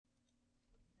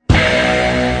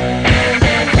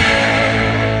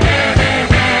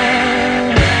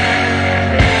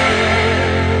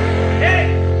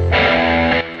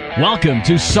Welcome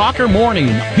to Soccer Morning.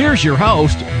 Here's your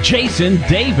host, Jason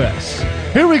Davis.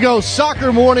 Here we go.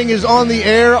 Soccer Morning is on the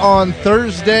air on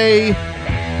Thursday,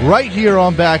 right here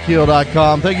on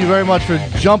Backheel.com. Thank you very much for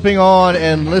jumping on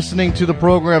and listening to the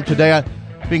program today.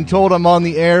 I'm being told I'm on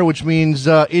the air, which means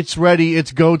it's ready,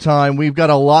 it's go time. We've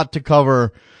got a lot to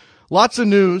cover. Lots of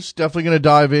news. Definitely going to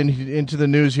dive into the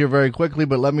news here very quickly,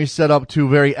 but let me set up two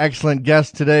very excellent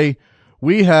guests today.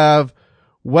 We have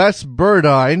Wes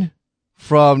Burdine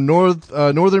from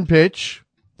Northern Pitch,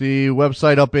 the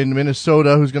website up in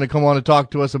Minnesota, who's going to come on and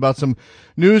talk to us about some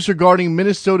news regarding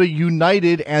Minnesota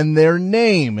United and their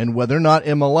name and whether or not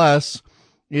MLS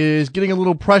is getting a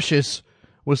little precious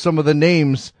with some of the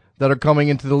names that are coming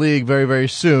into the league very, very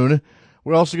soon.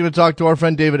 We're also going to talk to our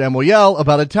friend David Amoyal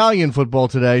about Italian football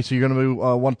today, so you're going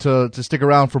to want to stick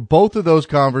around for both of those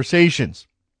conversations.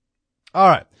 All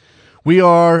right. So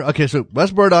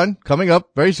Wes Burdine coming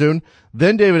up very soon,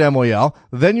 then David Amoyal,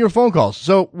 then your phone calls.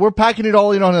 So we're packing it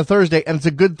all in on a Thursday, and it's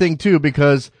a good thing too,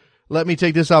 because let me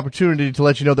take this opportunity to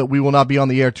let you know that we will not be on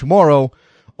the air tomorrow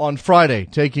on Friday,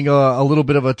 taking a little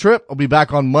bit of a trip. I'll be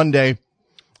back on Monday.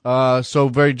 So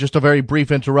just a very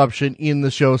brief interruption in the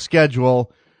show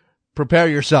schedule. Prepare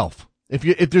yourself.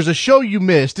 If there's a show you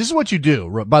missed, this is what you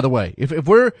do, by the way. If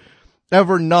we're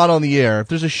ever not on the air, if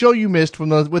there's a show you missed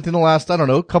within the last,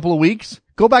 couple of weeks,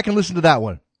 go back and listen to that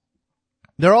one.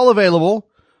 They're all available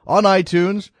on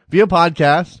iTunes via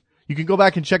podcast. You can go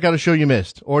back and check out a show you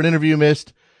missed or an interview you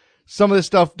missed. Some of this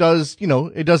stuff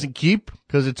it doesn't keep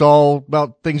because it's all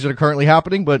about things that are currently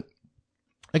happening, but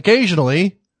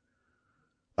occasionally,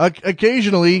 I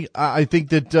think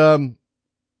that,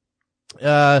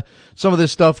 some of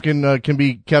this stuff can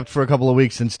be kept for a couple of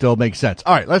weeks and still make sense.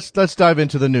 All right, let's dive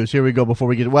into the news. Here we go before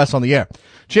we get Wes on the air.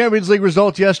 Champions League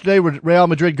results yesterday. Real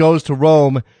Madrid goes to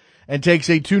Rome and takes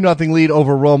a 2-0 lead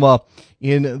over Roma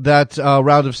in that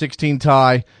round of 16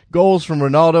 tie. Goals from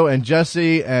Ronaldo and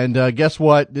Jesse, and guess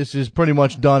what? This is pretty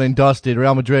much done and dusted.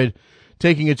 Real Madrid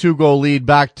taking a 2-goal lead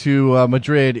back to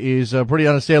Madrid is pretty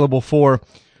unassailable for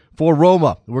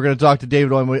Roma. We're going to talk to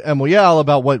David Amoyal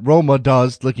about what Roma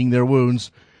does, licking their wounds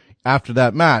after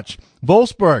that match.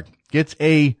 Wolfsburg gets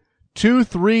a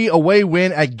 2-3 away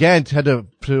win at Ghent. Had to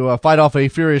fight off a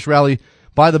furious rally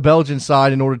by the Belgian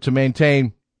side in order to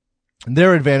maintain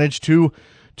their advantage. 3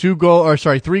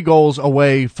 goals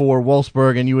away for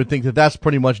Wolfsburg, and you would think that that's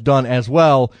pretty much done as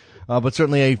well. But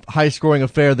certainly a high-scoring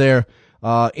affair there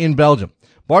in Belgium.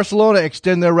 Barcelona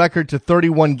extend their record to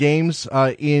 31 games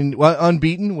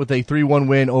unbeaten with a 3-1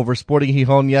 win over Sporting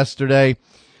Gijón yesterday.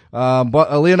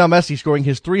 Lionel Messi scoring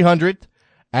his 300th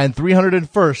and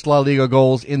 301st La Liga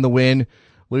goals in the win.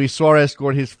 Luis Suarez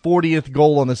scored his 40th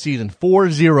goal on the season,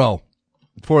 4-0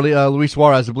 for Luis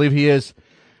Suarez. I believe he is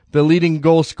the leading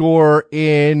goal scorer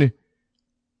in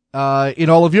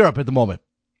all of Europe at the moment.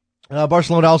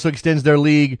 Barcelona also extends their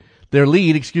lead, in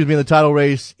the title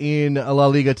race in La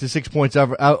Liga to 6 points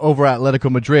over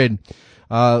Atletico Madrid,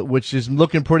 which is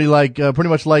looking pretty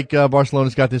much like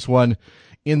Barcelona's got this one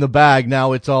in the bag.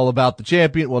 Now it's all about the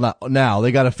champion. Well, not now.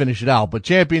 They got to finish it out, but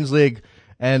Champions League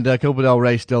and Copa del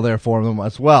Rey still there for them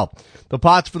as well. The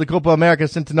pots for the Copa America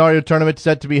Centenario tournament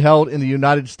set to be held in the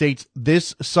United States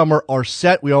this summer are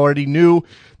set. We already knew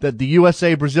that the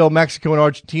USA, Brazil, Mexico, and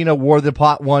Argentina were the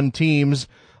pot 1 teams.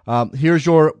 Here's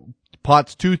your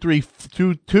pots 2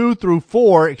 through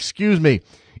 4,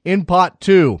 in pot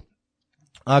 2.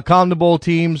 CONMEBOL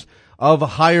teams of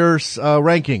higher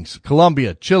rankings: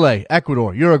 Colombia, Chile,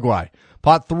 Ecuador, Uruguay.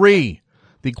 Pot 3,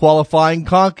 the qualifying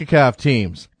CONCACAF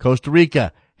teams: Costa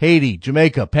Rica, Haiti,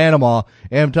 Jamaica, Panama,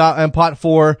 and pot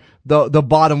 4, the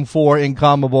bottom 4 in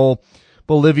CONMEBOL: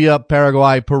 Bolivia,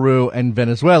 Paraguay, Peru, and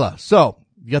Venezuela. So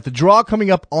you got the draw coming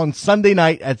up on Sunday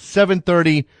night at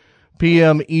 7:30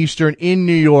 p.m. Eastern in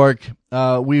New York.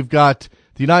 We've got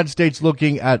the United States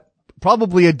looking at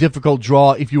probably a difficult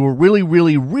draw. If you were really,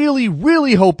 really, really,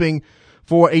 really hoping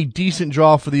for a decent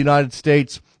draw for the United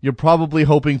States, you're probably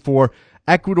hoping for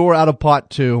Ecuador out of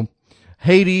pot 2,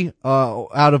 Haiti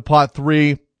out of pot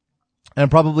 3,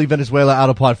 and probably Venezuela out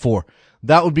of pot 4.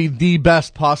 That would be the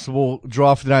best possible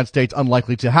draw for the United States.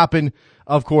 Unlikely to happen,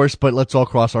 of course, but let's all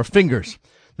cross our fingers.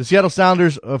 The Seattle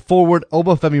Sounders forward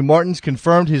Obafemi Martins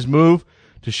confirmed his move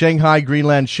to Shanghai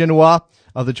Greenland Shenhua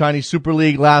of the Chinese Super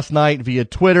League last night via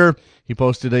Twitter. He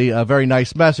posted a very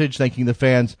nice message thanking the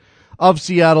fans of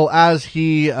Seattle as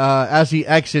he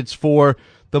exits for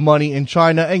the money in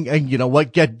China. And you know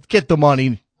what? Get the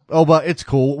money, Oba. It's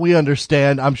cool. We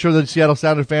understand. I'm sure the Seattle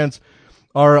Sounders fans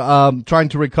are trying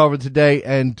to recover today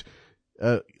and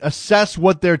assess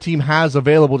what their team has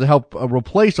available to help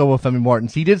replace Obafemi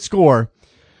Martins. He did score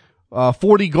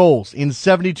 40 goals in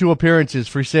 72 appearances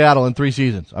for Seattle in 3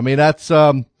 seasons. I mean, that's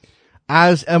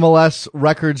as MLS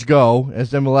records go,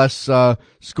 as MLS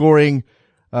scoring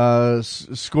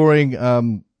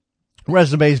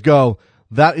resumes go.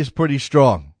 That is pretty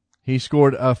strong. He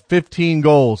scored 15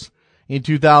 goals in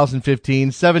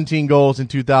 2015, 17 goals in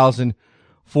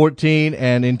 2014,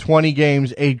 and in 20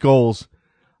 games, 8 goals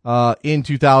in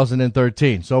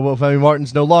 2013. So Femi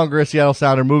Martin's no longer a Seattle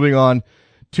Sounder, moving on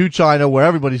to China, where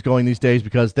everybody's going these days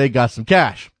because they got some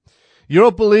cash.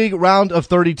 Europa League round of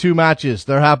 32 matches.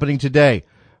 They're happening today.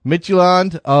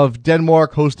 Midtjylland of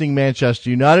Denmark hosting Manchester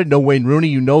United. No Wayne Rooney.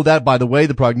 You know that, by the way.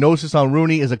 The prognosis on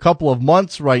Rooney is a couple of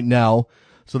months right now.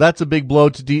 So that's a big blow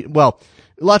to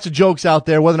lots of jokes out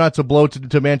there. Whether or not it's a blow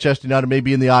to Manchester United may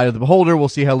be in the eye of the beholder. We'll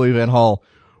see how Louis van Gaal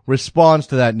responds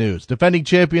to that news. Defending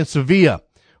champions Sevilla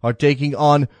are taking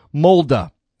on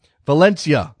Molde.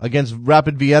 Valencia against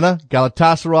Rapid Vienna.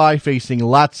 Galatasaray facing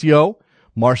Lazio.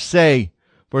 Marseille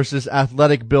versus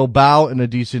Athletic Bilbao in a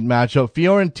decent matchup.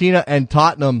 Fiorentina and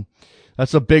Tottenham.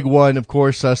 That's a big one. Of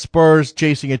course, Spurs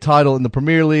chasing a title in the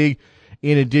Premier League,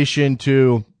 in addition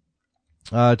to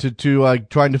trying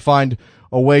to find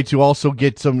a way to also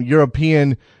get some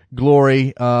European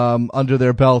glory under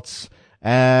their belts.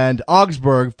 And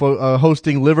Augsburg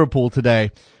hosting Liverpool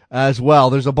today as well.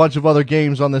 There's a bunch of other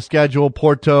games on the schedule.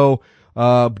 Porto,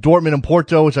 Dortmund and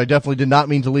Porto, which I definitely did not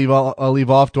mean to leave off.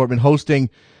 Dortmund hosting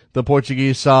the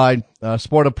Portuguese side.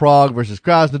 Sport of Prague versus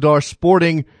Krasnodar.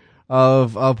 Sporting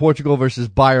of Portugal versus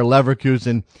Bayer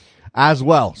Leverkusen as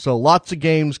well. So lots of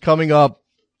games coming up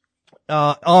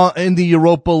in the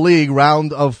Europa League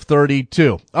round of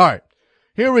 32. All right,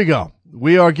 here we go.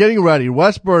 We are getting ready.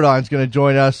 Wes Burdine is going to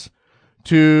join us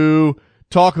to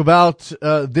talk about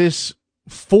this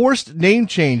forced name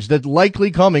change that's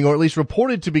likely coming, or at least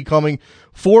reported to be coming,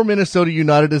 for Minnesota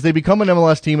United as they become an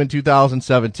MLS team in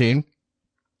 2017.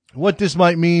 What this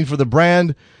might mean for the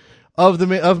brand of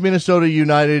Minnesota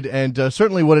United, and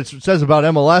certainly what it says about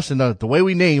MLS and the way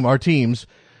we name our teams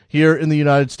here in the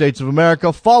United States of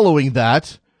America. Following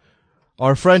that,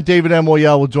 our friend David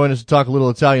Amoyal will join us to talk a little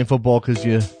Italian football, because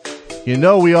you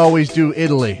know we always do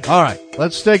Italy. All right,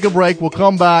 let's take a break. We'll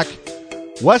come back.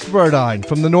 Wes Burdine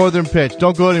from the Northern Pitch.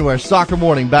 Don't go anywhere. Soccer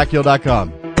Morning,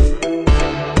 Backheel.com.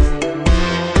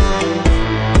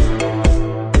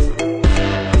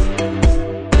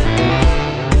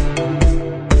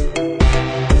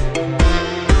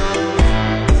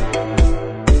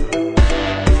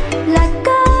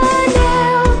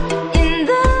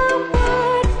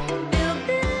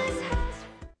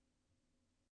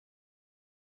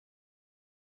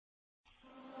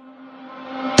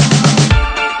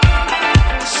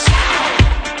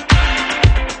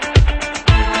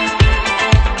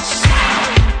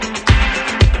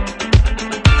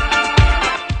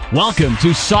 Welcome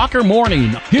to Soccer Morning.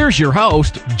 Here's your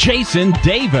host, Jason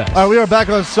Davis. All right, we are back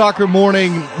on Soccer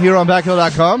Morning here on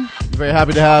Backheel.com. Very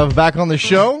happy to have back on the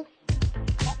show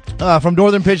from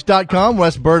NorthernPitch.com,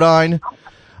 Wes Burdine,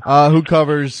 who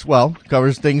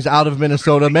covers things out of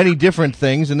Minnesota, many different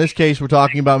things. In this case, we're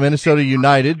talking about Minnesota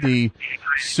United, the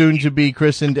soon-to-be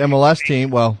christened MLS team.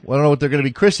 Well, I don't know what they're going to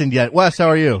be christened yet. Wes, how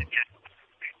are you?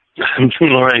 I'm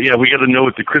doing all right. Yeah, we got to know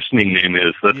what the christening name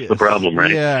is. That's the problem,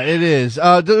 right? Yeah, it is.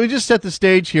 We just set the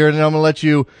stage here, and then I'm going to let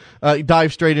you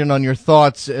dive straight in on your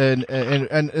thoughts and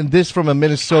this from a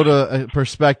Minnesota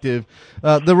perspective.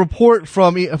 The report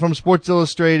from Sports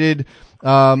Illustrated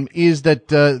is that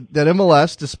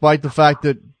MLS, despite the fact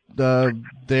that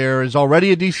there is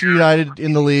already a DC United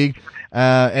in the league,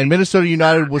 and Minnesota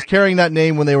United was carrying that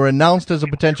name when they were announced as a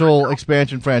potential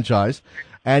expansion franchise,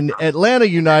 and Atlanta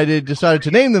United decided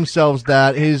to name themselves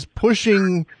that, is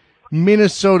pushing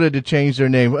Minnesota to change their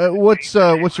name. What's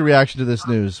your reaction to this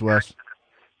news, Wes?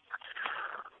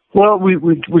 Well, we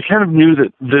kind of knew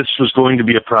that this was going to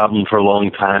be a problem for a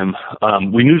long time.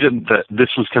 We knew that this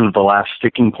was kind of the last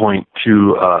sticking point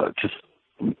to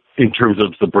in terms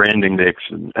of the branding.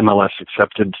 MLS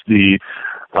accepted the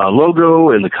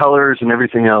logo and the colors and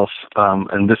everything else,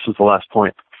 and this was the last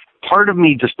point. Part of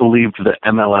me just believed that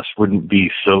MLS wouldn't be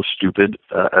so stupid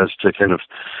as to kind of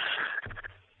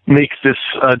make this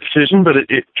decision, but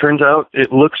it turns out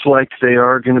it looks like they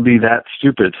are going to be that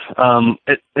stupid.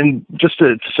 And just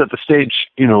to set the stage,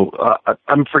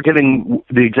 I'm forgetting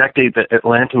the exact date that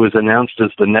Atlanta was announced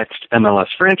as the next MLS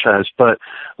franchise, but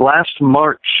last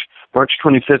March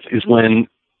 25th is when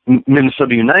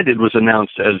Minnesota United was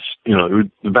announced as,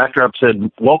 the backdrop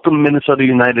said, "Welcome Minnesota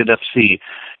United FC,"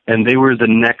 and they were the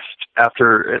next,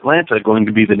 after Atlanta, going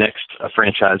to be the next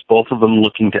franchise, both of them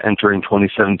looking to enter in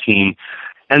 2017.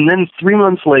 And then 3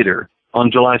 months later,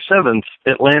 on July 7th,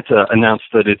 Atlanta announced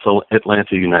that it's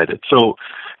Atlanta United. So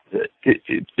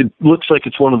it looks like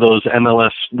it's one of those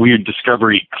MLS weird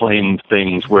discovery claim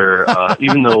things where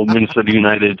even though Minnesota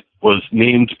United was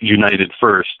named United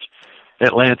first,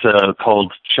 Atlanta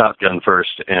called shotgun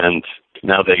first, and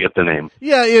now they get the name.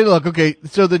 Yeah, look, okay,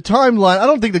 so the timeline, I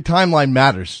don't think the timeline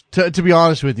matters, to be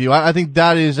honest with you. I think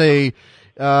that is I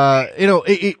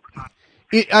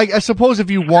suppose if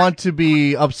you want to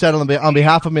be upset on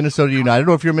behalf of Minnesota United,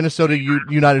 or if you're a Minnesota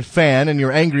United fan and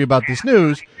you're angry about this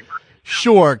news,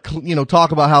 sure,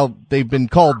 talk about how they've been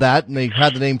called that and they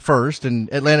had the name first,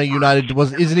 and Atlanta United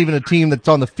isn't even a team that's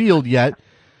on the field yet.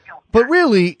 But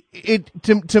really,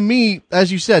 to me,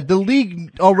 as you said, the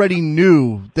league already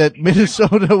knew that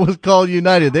Minnesota was called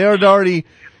United. They had already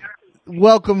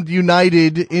welcomed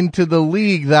United into the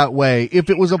league that way. If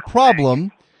it was a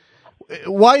problem,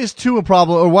 why is 2 a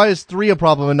problem, or why is 3 a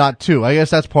problem and not 2? I guess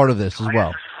that's part of this as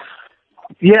well.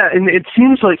 Yeah, and it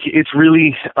seems like it's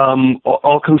really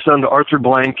all comes down to Arthur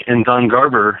Blank and Don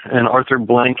Garber, and Arthur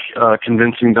Blank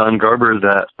convincing Don Garber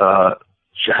that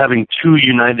having 2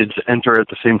 Uniteds enter at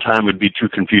the same time would be too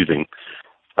confusing.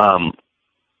 And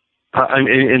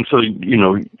so,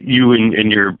 you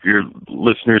and your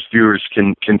listeners, viewers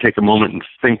can take a moment and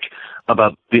think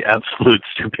about the absolute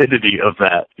stupidity of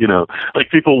that. Like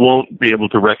people won't be able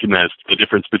to recognize the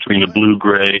difference between a blue,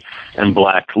 gray, and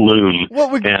black loon.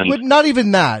 Well, not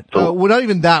even that. Not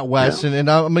even that, Wes. Yeah. And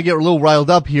I'm going to get a little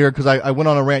riled up here because I went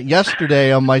on a rant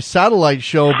yesterday on my satellite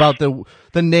show about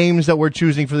the names that we're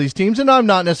choosing for these teams. And I'm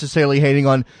not necessarily hating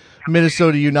on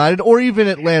Minnesota United or even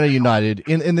Atlanta United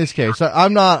in this case.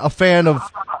 I'm not a fan of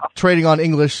trading on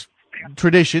English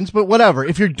traditions, but whatever.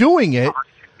 If you're doing it,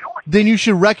 then you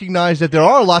should recognize that there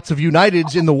are lots of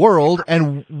Uniteds in the world,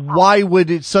 and why would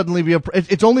it suddenly be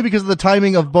it's only because of the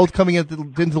timing of both coming into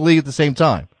the league at the same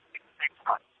time.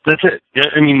 That's it. Yeah,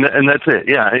 and that's it.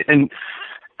 Yeah. And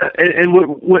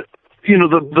what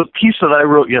the piece that I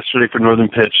wrote yesterday for Northern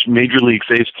Pitch, Major League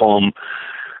Facepalm,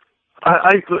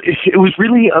 it was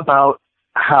really about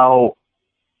how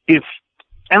if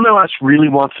MLS really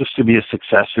wants this to be a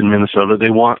success in Minnesota, they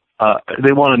want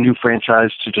a new franchise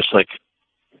to just like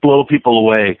blow people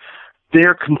away.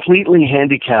 They're completely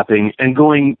handicapping and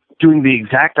doing the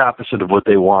exact opposite of what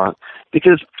they want.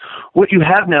 Because what you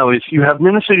have now is you have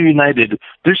Minnesota United.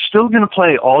 They're still going to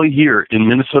play all year in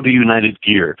Minnesota United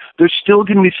gear. They're still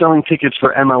going to be selling tickets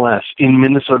for MLS in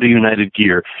Minnesota United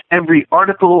gear. Every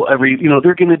article,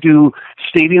 they're going to do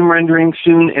stadium rendering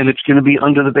soon, and it's going to be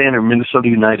under the banner Minnesota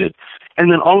United.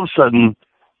 And then all of a sudden,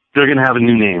 they're going to have a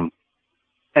new name.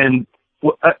 And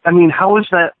how is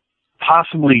that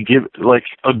possibly give like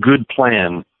a good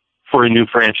plan for a new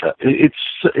franchise? It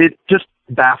just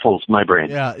baffles my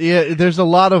brain. Yeah. There's a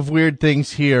lot of weird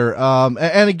things here.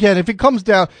 And again, if it comes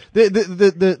down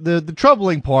the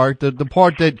troubling part, the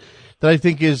part that I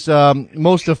think is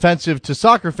most offensive to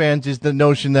soccer fans is the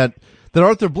notion that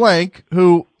Arthur Blank,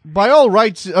 who by all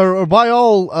rights or by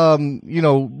all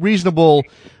reasonable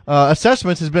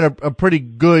assessments has been a pretty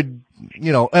good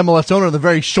MLS owner in the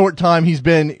very short time he's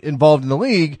been involved in the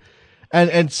league.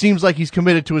 And seems like he's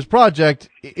committed to his project.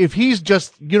 If he's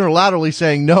just unilaterally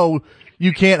saying, no,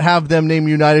 you can't have them named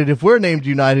United if we're named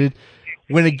United,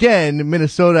 when again,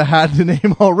 Minnesota had the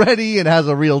name already and has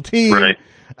a real team. Right.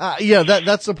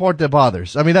 That's the part that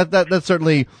bothers. I mean, that's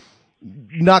certainly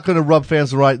not going to rub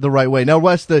fans the right way. Now,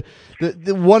 Wes, the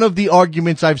one of the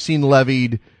arguments I've seen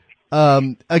levied,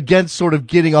 against sort of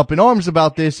getting up in arms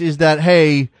about this is that,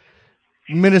 hey,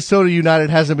 Minnesota United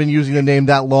hasn't been using the name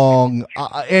that long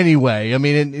anyway. I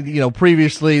mean,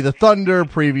 previously the Thunder,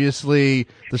 previously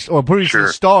the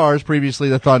Stars, previously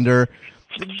the Thunder.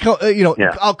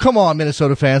 Oh, come on,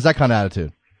 Minnesota fans, that kind of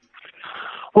attitude.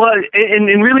 Well,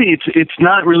 and really, it's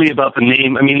not really about the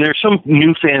name. I mean, there's some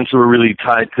new fans who are really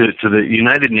tied to the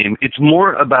United name. It's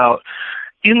more about,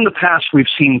 in the past, we've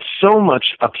seen so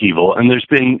much upheaval, and there's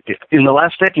been, in the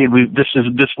last decade,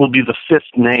 this will be the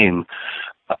 5th name.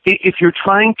 If you're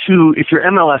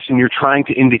MLS and you're trying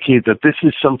to indicate that this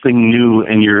is something new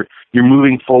and you're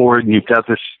moving forward and you've got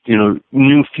this,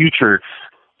 new future,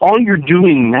 all you're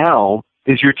doing now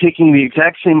is you're taking the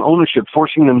exact same ownership,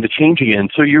 forcing them to change again.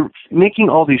 So you're making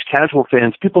all these casual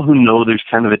fans, people who know there's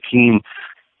kind of a team,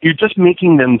 you're just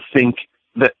making them think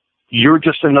that you're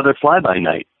just another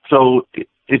fly-by-night. So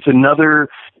it's another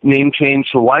name change.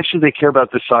 So why should they care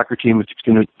about this soccer team if it's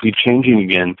going to be changing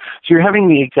again? So you're having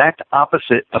the exact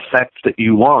opposite effect that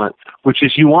you want, which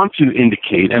is you want to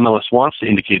indicate, MLS wants to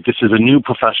indicate, this is a new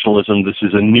professionalism, this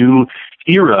is a new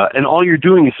era, and all you're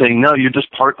doing is saying, no, you're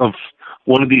just part of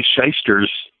one of these shysters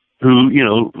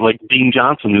who, like Dean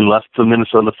Johnson, who left the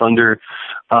Minnesota Thunder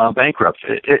bankrupt.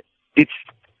 It's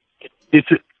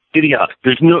idiotic.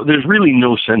 There's really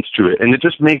no sense to it, and it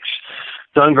just makes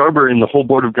Don Garber and the whole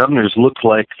board of governors look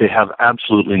like they have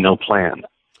absolutely no plan.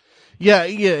 Yeah.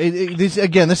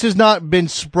 This has not been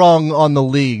sprung on the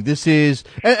league. This is,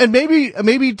 and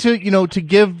maybe to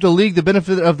give the league the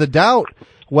benefit of the doubt,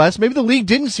 Wes, maybe the league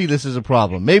didn't see this as a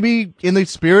problem. Maybe in the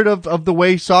spirit of the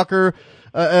way soccer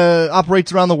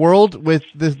operates around the world, with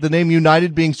the name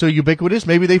United being so ubiquitous,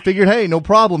 maybe they figured, hey, no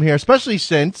problem here, especially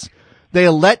since they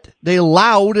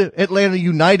allowed Atlanta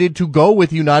United to go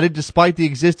with United despite the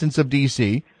existence of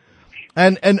DC.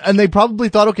 And they probably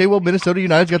thought, okay, well, Minnesota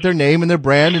United's got their name and their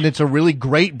brand, and it's a really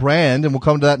great brand, and we'll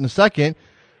come to that in a second.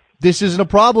 This isn't a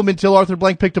problem until Arthur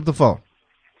Blank picked up the phone.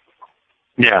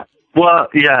 Yeah. Well,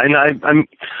 yeah, and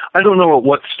I don't know at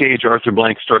what stage Arthur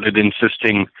Blank started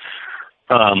insisting.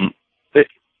 I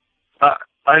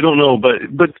don't know, but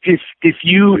if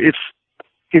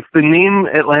the name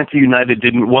Atlanta United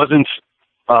wasn't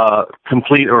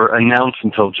complete or announced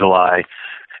until July,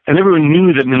 and everyone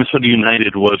knew that Minnesota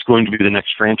United was going to be the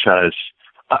next franchise,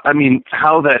 I mean,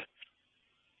 how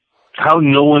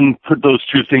no one put those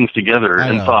two things together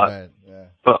and thought, right.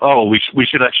 We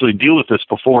should actually deal with this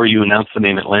before you announce the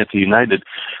name Atlanta United.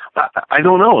 I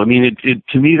don't know. I mean,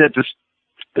 to me, that just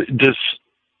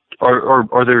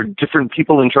are there different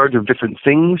people in charge of different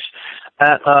things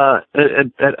at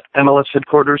MLS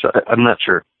headquarters? I'm not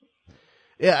sure.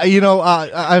 Yeah,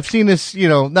 I've seen this,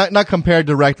 not compared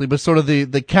directly, but sort of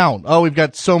the count. Oh, we've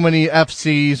got so many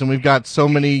FCs and we've got so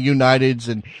many Uniteds,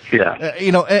 and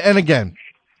and again,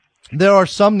 there are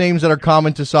some names that are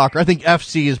common to soccer. I think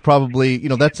FC is probably,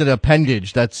 that's an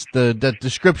appendage. That's the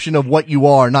description of what you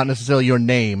are, not necessarily your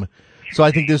name. So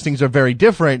I think those things are very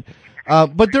different.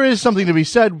 But there is something to be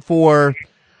said for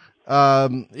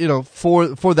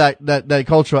that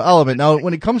cultural element. Now,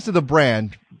 when it comes to the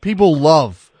brand, people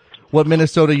love what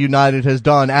Minnesota United has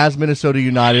done as Minnesota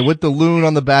United with the loon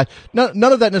on the back. None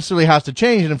of that necessarily has to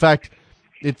change. And in fact,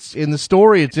 it's in the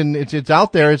story. It's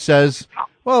out there. It says,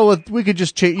 well, we could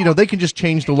just change, they can just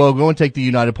change the logo and take the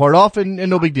United part off and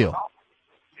no big deal.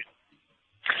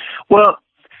 Well,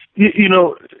 it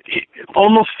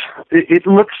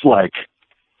looks like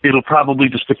it'll probably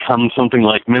just become something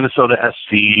like Minnesota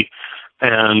SC,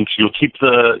 and you'll keep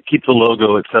the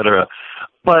logo, et cetera.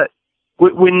 But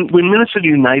when Minnesota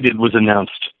United was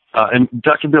announced, and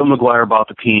Dr. Bill McGuire bought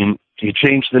the team, he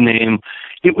changed the name.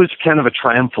 It was kind of a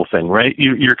triumphal thing, right?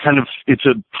 It's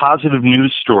a positive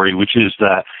news story, which is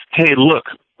that, hey, look,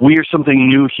 we are something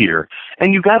new here.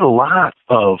 And you got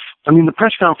the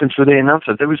press conference where they announced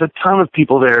it, there was a ton of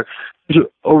people there. There's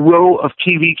a row of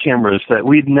TV cameras that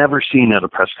we'd never seen at a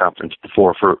press conference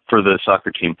before for the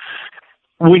soccer team.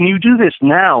 When you do this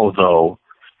now, though,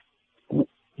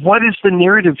 what is the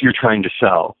narrative you're trying to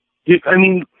sell?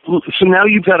 So now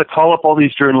you've got to call up all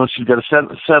these journalists, you've got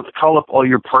to call up all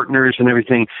your partners and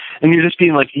everything, and you're just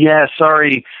being like, yeah,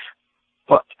 sorry.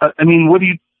 But, what do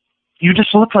you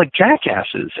just look like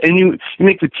jackasses, and you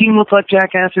make the team look like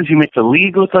jackasses, you make the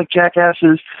league look like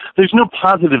jackasses. There's no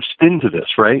positive spin to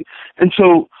this, right? And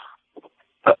so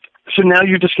now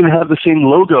you're just going to have the same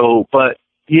logo, but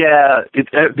yeah,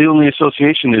 the only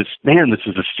association is, man, this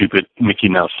is a stupid Mickey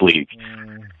Mouse league.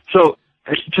 So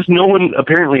it's just no one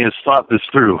apparently has thought this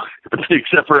through,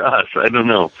 except for us. I don't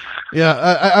know.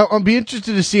 Yeah, I'll be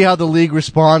interested to see how the league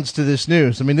responds to this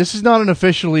news. I mean, this is not an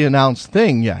officially announced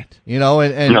thing yet, No.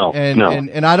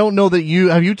 And I don't know that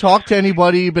have you talked to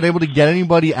anybody, been able to get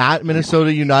anybody at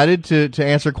Minnesota United to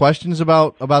answer questions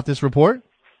about this report?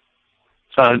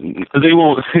 They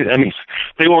won't.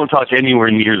 They won't talk anywhere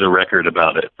near the record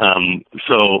about it.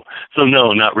 So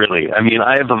no, not really.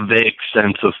 I have a vague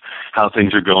sense of how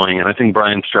things are going, and I think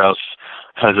Brian Strauss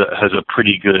has a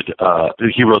pretty good.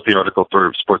 He wrote the article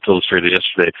for Sports Illustrated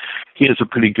yesterday. He has a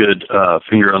pretty good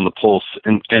finger on the pulse,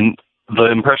 and the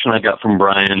impression I got from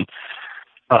Brian,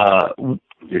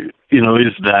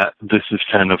 is that this is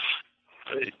kind of.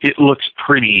 It looks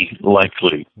pretty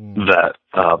likely that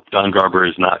Don Garber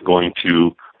is not going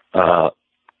to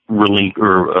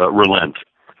relent.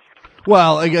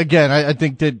 Well, again, I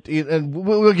think that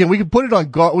we can put it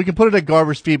at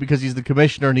Garber's feet because he's the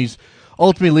commissioner and he's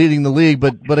ultimately leading the league.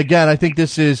 But again, I think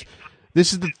this is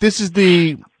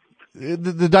the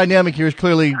dynamic here is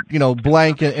clearly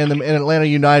Blank and Atlanta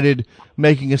United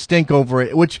making a stink over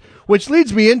it, which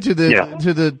leads me into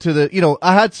the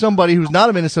I had somebody who's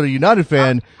not a Minnesota United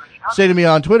fan say to me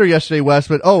on Twitter yesterday, Wes,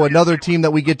 but another team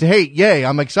that we get to hate. Yay,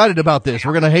 I'm excited about this.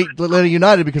 We're going to hate Atlanta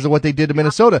United because of what they did to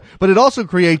Minnesota. But it also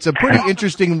creates a pretty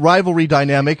interesting rivalry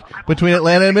dynamic between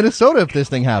Atlanta and Minnesota if this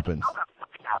thing happens.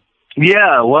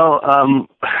 Yeah, well,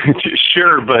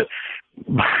 sure, but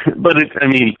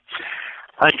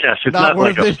I guess it's not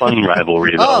like a fun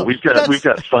rivalry though. Oh, we've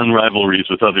got fun rivalries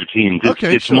with other teams.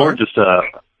 It's sure. more just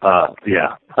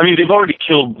yeah. I mean, they've already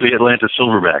killed the Atlanta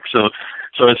Silverbacks, so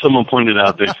as someone pointed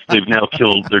out, they're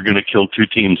going to kill two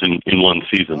teams in one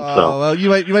season. So well, you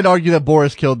might argue that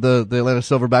Boris killed the Atlanta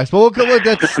Silverbacks, but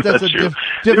that's that's a true.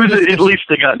 different. At least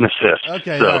they got an assist.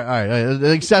 Okay, so. all right.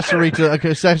 Accessory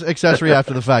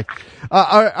after the fact.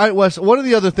 All right, Wes. One of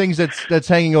the other things that's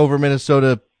hanging over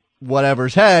Minnesota,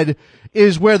 whatever's head,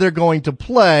 is where they're going to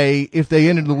play if they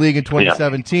enter the league in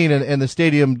 2017, and the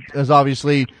stadium is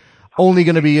obviously only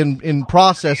going to be in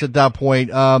process at that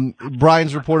point.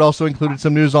 Brian's report also included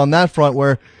some news on that front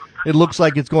where it looks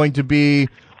like it's going to be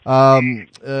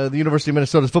the University of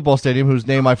Minnesota's football stadium, whose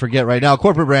name I forget right now,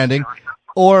 corporate branding,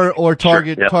 or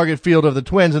Target Field of the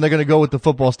Twins, and they're going to go with the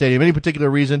football stadium. Any particular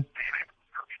reason?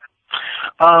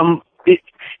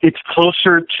 It's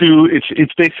closer to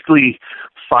it's basically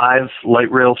 5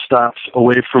 light rail stops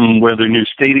away from where their new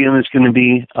stadium is going to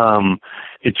be.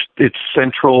 It's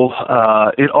central.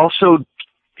 It also,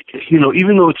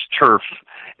 even though it's turf,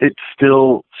 it's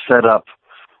still set up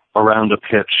around a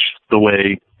pitch the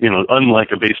way, unlike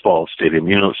a baseball stadium,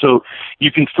 so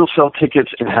you can still sell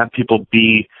tickets and have people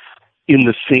be in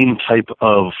the same type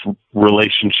of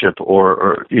relationship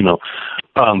or to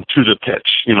the pitch.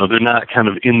 They're not kind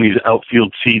of in these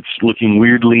outfield seats looking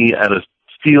weirdly at a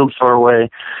field far away.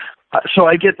 So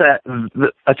I get that.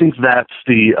 I think that's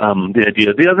the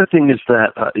idea. The other thing is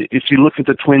that if you look at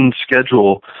the Twins'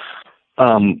 schedule,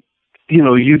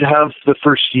 you'd have the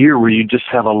first year where you just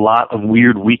have a lot of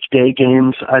weird weekday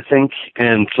games, I think.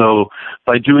 And so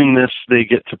by doing this, they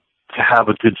get to have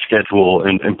a good schedule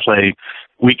and play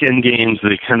weekend games.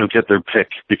 They kind of get their pick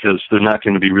because they're not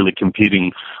going to be really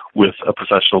competing with a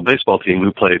professional baseball team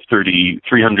who play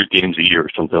 300 games a year or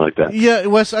something like that. Yeah,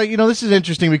 Wes, this is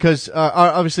interesting because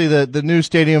obviously the new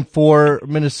stadium for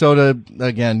Minnesota,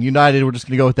 again, United, we're just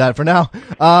going to go with that for now,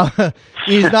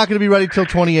 is not going to be ready till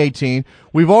 2018.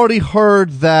 We've already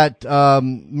heard that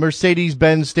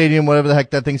Mercedes-Benz Stadium, whatever the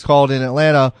heck that thing's called in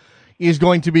Atlanta, is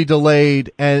going to be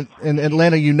delayed, and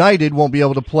Atlanta United won't be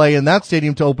able to play in that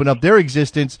stadium to open up their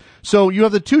existence. So you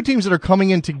have the two teams that are coming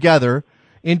in together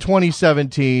in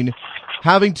 2017,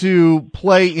 having to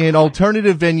play in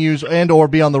alternative venues and or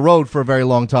be on the road for a very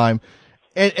long time.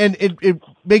 And it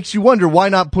makes you wonder, why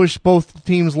not push both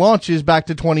teams' launches back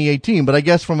to 2018? But I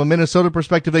guess from a Minnesota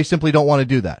perspective, they simply don't want to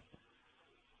do that.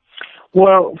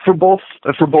 Well, for both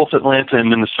Atlanta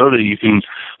and Minnesota, you can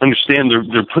understand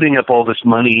they're putting up all this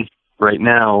money right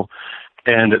now,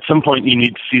 and at some point you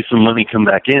need to see some money come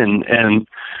back in. And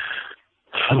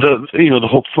the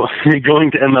hope for going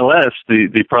to MLS,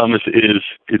 the promise is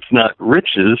it's not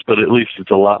riches, but at least it's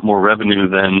a lot more revenue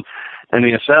than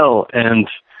NASL. And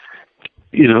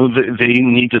they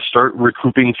need to start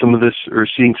recouping some of this or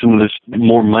seeing some of this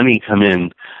more money come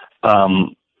in.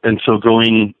 And so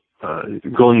going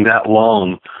that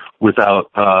long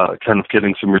without kind of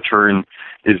getting some return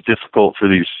is difficult for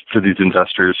these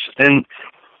investors. And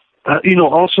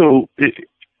also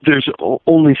there's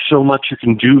only so much you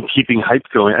can do keeping hype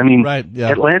going. I mean, right, yeah.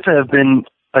 Atlanta have been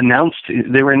announced.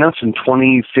 They were announced in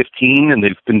 2015, and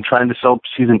they've been trying to sell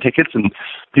season tickets, and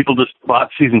people just bought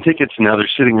season tickets, and now they're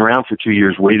sitting around for 2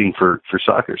 years waiting for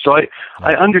soccer. So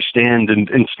I understand, and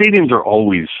stadiums are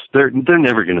always they're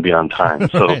never going to be on time.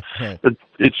 So right.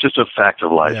 It's just a fact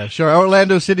of life. Yeah, sure.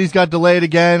 Orlando City's got delayed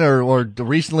again, or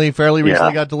fairly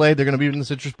recently got delayed. They're going to be in the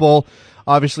Citrus Bowl,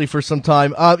 obviously, for some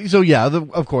time. So yeah,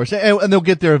 of course, and they'll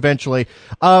get there eventually.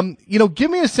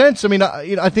 Give me a sense. I mean,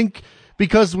 I think.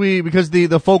 Because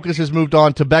the focus has moved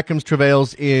on to Beckham's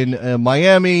travails in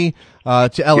Miami, to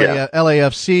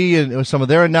LAFC and some of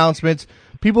their announcements,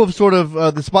 people have sort of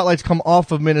the spotlight's come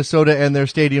off of Minnesota and their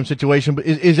stadium situation. But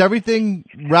is everything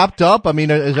wrapped up? I mean,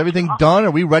 is everything done?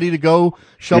 Are we ready to go?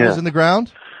 Shovels in the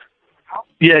ground?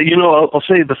 Yeah, I'll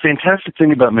say the fantastic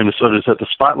thing about Minnesota is that the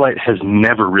spotlight has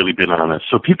never really been on us.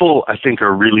 So people, I think,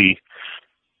 are really.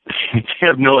 They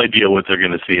have no idea what they're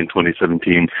going to see in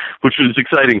 2017, which was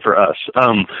exciting for us.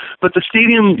 But the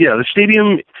stadium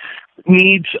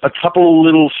needs a couple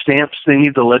little stamps. They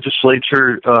need the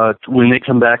legislature when they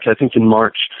come back, I think in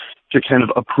March, to kind of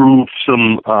approve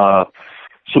some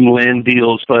land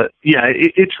deals. But yeah,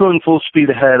 it's going full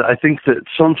speed ahead. I think that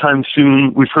sometime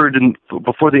soon, we've heard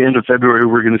before the end of February,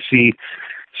 we're going to see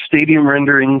stadium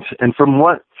renderings. And from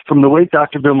the way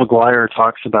Dr. Bill McGuire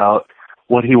talks about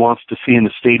what he wants to see in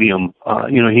the stadium,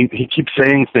 he keeps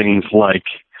saying things like,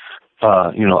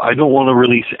 I don't want to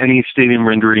release any stadium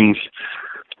renderings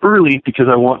early because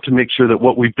I want to make sure that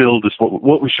what we build is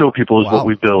what we show people is what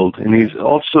we build. And he's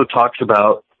also talked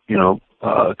about,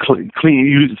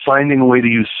 finding a way to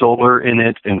use solar in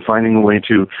it and finding a way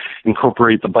to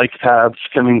incorporate the bike paths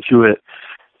coming to it.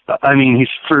 I mean, he's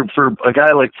for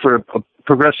a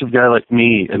progressive guy like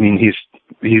me. I mean,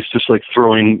 he's just like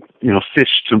throwing,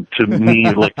 fish to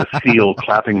me like the seal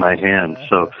clapping my hands.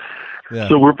 So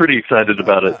we're pretty excited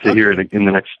about it to hear it in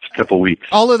the next couple of weeks.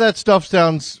 All of that stuff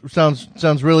sounds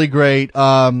really great.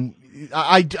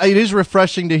 It is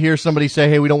refreshing to hear somebody say,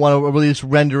 hey, we don't want to release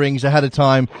renderings ahead of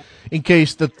time in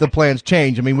case the plans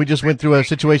change. I mean, we just went through a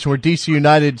situation where DC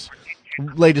United's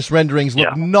latest renderings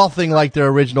look nothing like their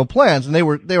original plans, and they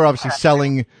were obviously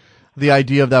selling the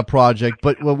idea of that project,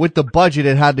 but with the budget,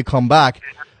 it had to come back.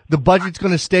 The budget's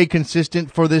going to stay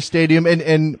consistent for this stadium,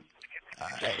 and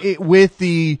with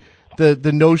the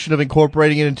notion of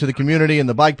incorporating it into the community and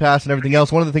the bike pass and everything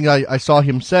else. One of the things I saw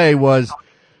him say was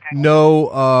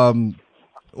no.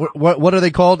 What are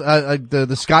they called? The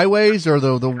skyways or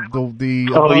the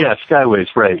skyways,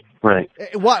 right.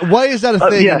 Why is that a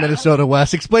thing in Minnesota,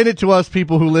 Wes? Explain it to us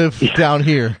people who live down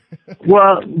here.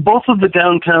 Well, both of the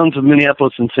downtowns of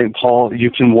Minneapolis and St. Paul, you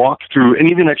can walk through,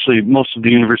 and even actually most of the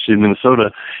University of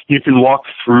Minnesota, you can walk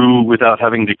through without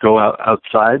having to go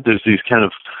outside. There's these kind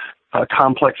of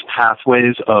complex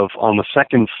pathways on the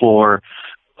second floor,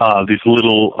 these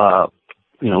little,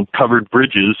 covered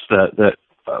bridges that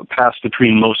pass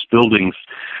between most buildings.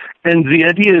 And the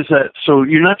idea is that, so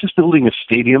you're not just building a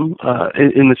stadium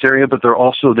in this area, but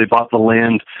they bought the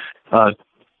land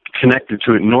connected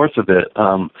to it north of it,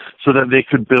 so that they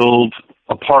could build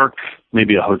a park,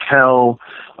 maybe a hotel,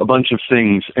 a bunch of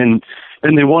things. And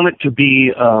they want it to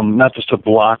be not just a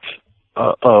block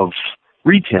of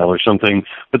retail or something,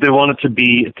 but they want it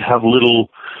to have little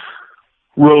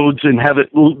roads and have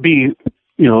it be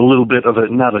a little bit of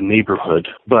not a neighborhood,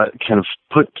 but kind of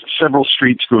put several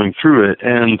streets going through it.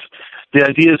 And the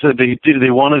idea is that they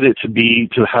wanted it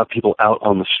to have people out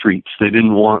on the streets. They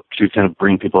didn't want to kind of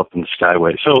bring people up in the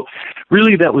skyway. So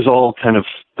really that was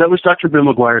Dr. Bill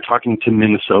McGuire talking to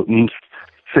Minnesotans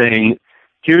saying,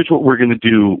 here's what we're going to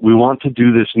do. We want to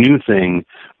do this new thing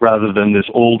rather than this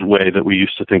old way that we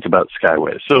used to think about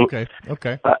skyways. So okay.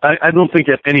 I don't think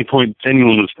at any point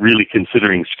anyone was really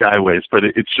considering skyways, but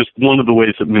it's just one of the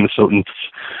ways that Minnesotans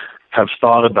have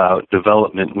thought about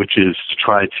development, which is to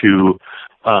try to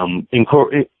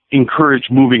encourage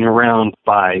moving around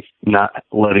by not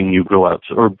letting you go out,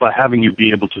 or by having you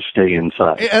be able to stay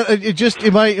inside.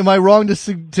 Am I wrong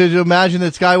to imagine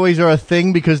that skyways are a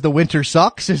thing because the winter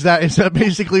sucks? Is that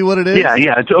basically what it is?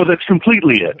 Yeah. Oh, that's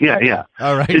completely it. Yeah.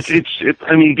 All right.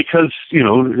 I mean, because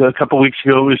a couple of weeks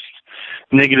ago it was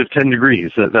negative 10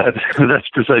 degrees. That's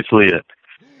precisely it.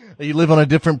 You live on a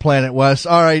different planet, Wes.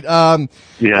 All right.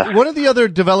 One of the other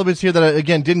developments here that,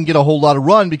 again, didn't get a whole lot of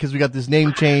run because we got this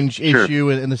name change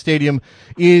issue in the stadium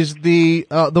is the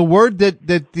word that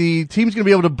the team's going to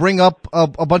be able to bring up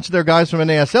a bunch of their guys from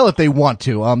NASL if they want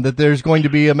to. That there's going to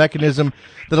be a mechanism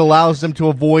that allows them to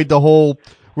avoid the whole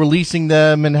releasing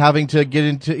them and having to get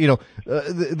into,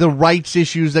 the rights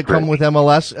issues that come with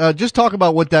MLS. Just talk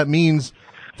about what that means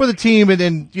for the team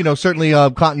and certainly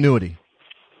continuity.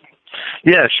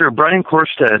 Yeah, sure. Brian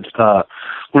Korstead,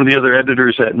 one of the other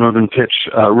editors at Northern Pitch,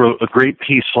 wrote a great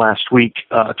piece last week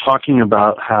talking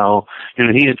about how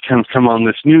he had kind of come on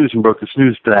this news and broke this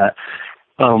news that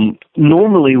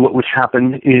normally what would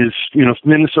happen is if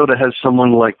Minnesota has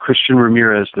someone like Christian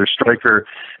Ramirez, their striker,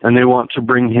 and they want to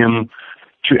bring him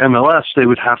to MLS, they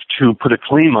would have to put a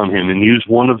claim on him and use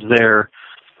one of their,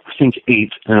 I think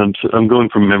 8, and I'm going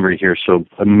from memory here, so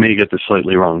I may get this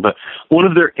slightly wrong, but one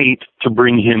of their 8 to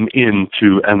bring him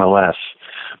into MLS.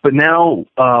 But now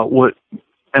what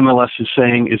MLS is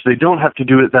saying is they don't have to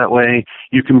do it that way.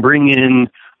 You can bring in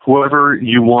whoever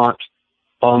you want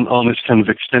on this kind of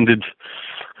extended,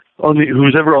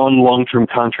 who's ever on long-term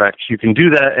contracts. You can do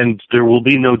that, and there will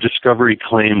be no discovery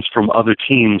claims from other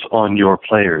teams on your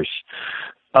players.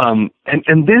 And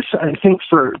this, I think,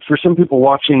 for some people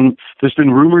watching, there's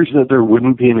been rumors that there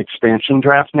wouldn't be an expansion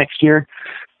draft next year,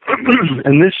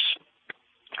 and this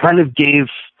kind of gave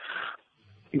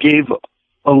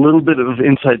a little bit of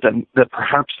insight that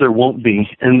perhaps there won't be,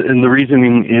 and the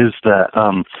reasoning is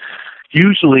that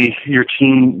usually your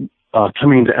team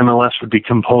coming into MLS would be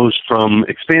composed from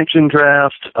expansion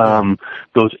draft,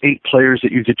 those 8 players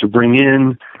that you get to bring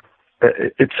in,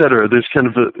 et cetera. There's kind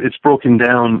of it's broken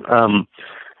down.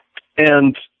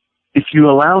 And if you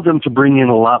allow them to bring in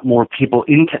a lot more people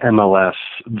into MLS,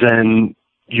 then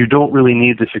you don't really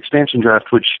need this expansion draft,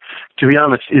 which, to be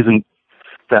honest, isn't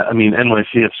that. I mean,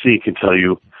 NYCFC can tell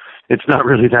you it's not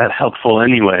really that helpful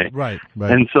anyway. Right.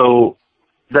 And so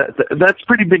that's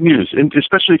pretty big news, and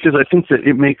especially because I think that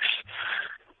it makes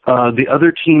the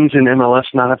other teams in MLS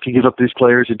not have to give up these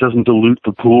players. It doesn't dilute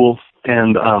the pool,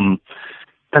 and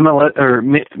MLS or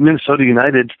Minnesota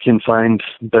United can find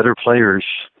better players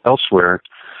elsewhere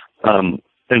and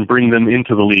bring them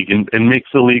into the league and make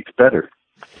the league better.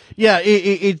 Yeah,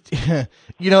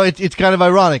 it's kind of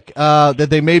ironic that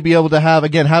they may be able to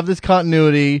have this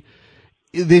continuity.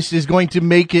 This is going to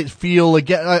make it feel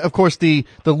again. Of course, the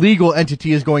legal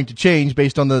entity is going to change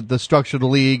based on the structure of the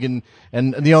league and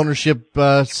the ownership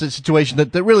situation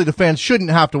that really the fans shouldn't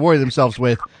have to worry themselves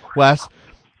with, Wes.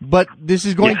 But this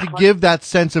is going to give that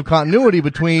sense of continuity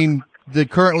between the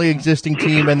currently existing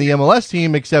team and the MLS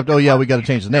team, except, we got to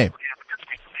change the name.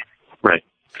 Right.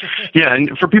 Yeah,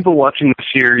 and for people watching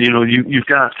this year, you've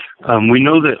got, we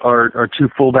know that our two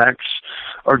fullbacks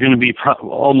are going to be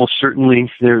almost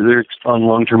certainly, they're on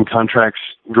long-term contracts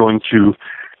going to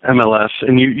MLS,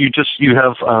 and you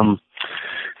have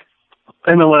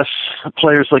MLS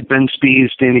players like Ben Spies,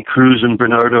 Danny Cruz, and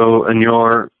Bernardo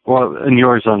Añor. Well,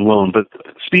 Añor is on loan, but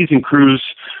Spies and Cruz,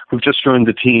 who've just joined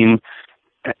the team,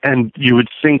 and you would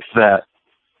think that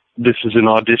this is an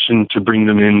audition to bring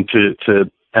them into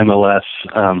MLS,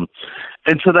 and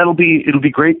so it'll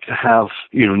be great to have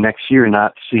next year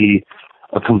not see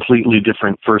a completely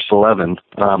different first 11,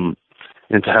 and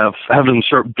to have them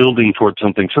start building towards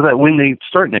something, so that when they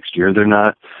start next year, they're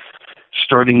not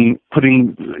putting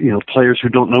players who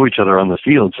don't know each other on the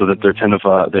field, so that they're kind of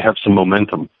they have some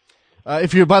momentum.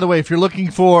 If you're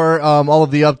looking for all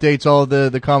of the updates, all of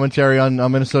the commentary on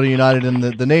Minnesota United and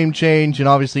the name change, and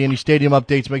obviously any stadium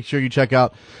updates, make sure you check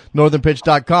out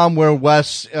northernpitch.com, where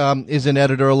Wes is an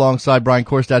editor alongside Brian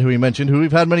Korstad, who he mentioned, who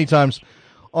we've had many times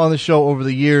on the show over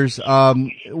the years.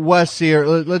 Wes, here,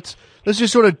 let's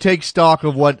just sort of take stock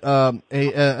of what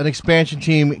an expansion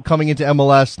team coming into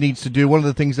MLS needs to do. One of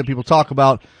the things that people talk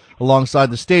about alongside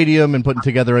the stadium and putting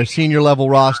together a senior level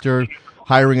roster,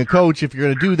 hiring a coach, if you're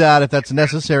going to do that, if that's a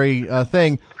necessary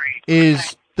thing,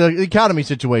 is the academy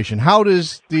situation. How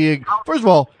is the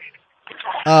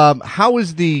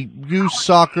youth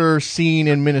soccer scene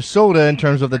in Minnesota in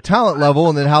terms of the talent level,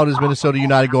 and then how does Minnesota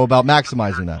United go about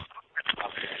maximizing that?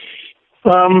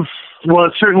 Well,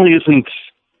 it certainly isn't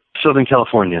Southern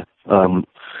California.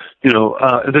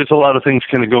 There's a lot of things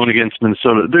kind of going against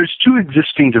Minnesota. There's two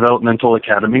existing developmental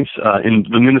academies in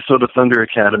the Minnesota Thunder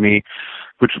Academy,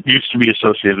 which used to be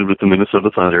associated with the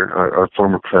Minnesota Thunder, our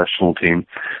former professional team,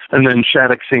 and then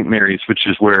Shattuck St. Mary's, which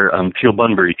is where Teal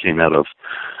Bunbury came out of.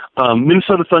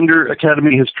 Minnesota Thunder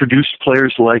Academy has produced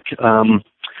players like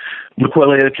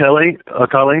Mukwele Akale,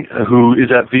 who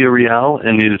is at Villarreal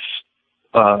and is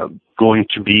going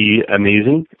to be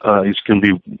amazing.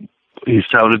 He's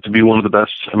touted to be one of the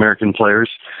best American players.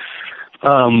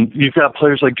 You've got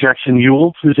players like Jackson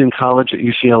Ewell, who's in college at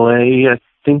UCLA, I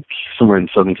think somewhere in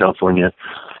Southern California,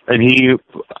 and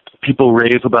people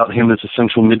rave about him as a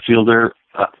central midfielder.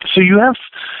 So you have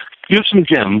some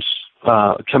gems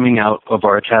coming out of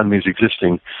our academies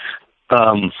existing.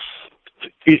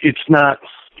 It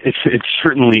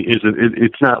certainly isn't.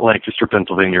 It's not like Lancaster,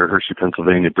 Pennsylvania or Hershey,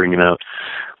 Pennsylvania bringing out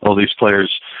all these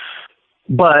players.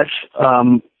 But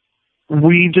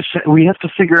we have to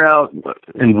figure out,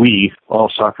 and we, all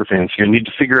soccer fans here, need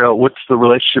to figure out what's the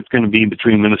relationship going to be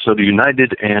between Minnesota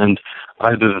United and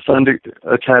either the Thunder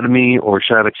Academy or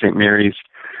Shattuck St. Mary's.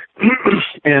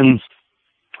 And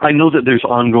I know that there's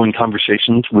ongoing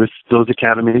conversations with those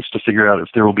academies to figure out if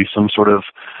there will be some sort of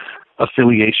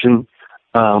affiliation.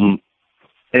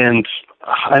 And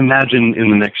I imagine in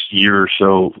the next year or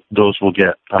so, those will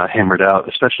get hammered out,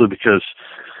 especially because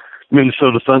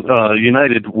Minnesota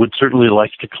United would certainly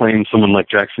like to claim someone like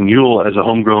Jackson Ewell as a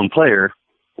homegrown player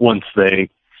once they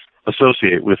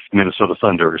associate with Minnesota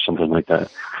Thunder or something like that.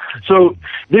 So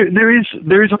there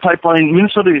is a pipeline.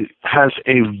 Minnesota has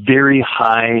a very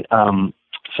high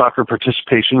soccer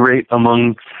participation rate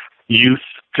among youth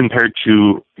compared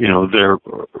to their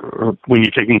when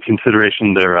you take into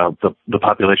consideration their the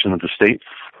population of the state.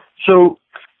 So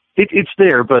it's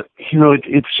there, but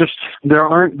it's just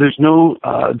there's no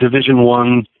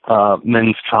Division I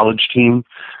men's college team,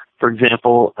 for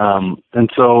example, and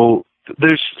so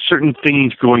there's certain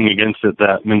things going against it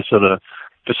that Minnesota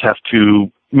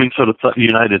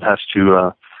United has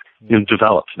to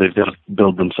develop. They've got to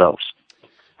build themselves.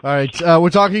 All right,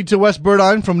 we're talking to Wes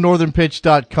Burdine from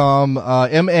northernpitch.com,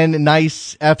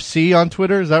 MNNiceFC on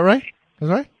Twitter. Is that right?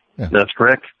 Yeah. That's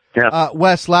correct. Yeah.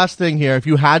 Wes, last thing here. If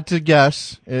you had to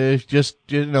guess, just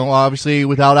obviously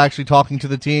without actually talking to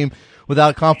the team,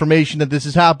 without confirmation that this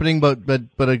is happening, but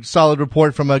a solid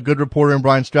report from a good reporter in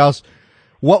Brian Strauss,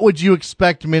 What would you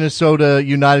expect Minnesota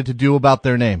United to do about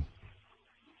their name?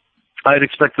 I'd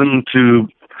expect them to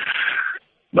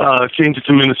change it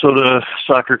to Minnesota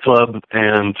Soccer Club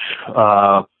and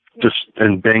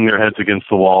bang their heads against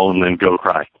the wall and then go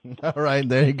cry. All right,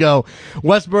 there you go.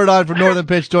 Wes Burdine from Northern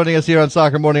Pitch joining us here on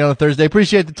Soccer Morning on a Thursday.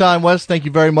 Appreciate the time, Wes. Thank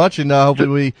you very much, and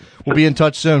hopefully we'll be in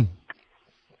touch soon.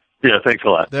 Yeah, thanks a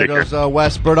lot. There goes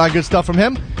Wes Burdine. Good stuff from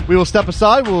him. We will step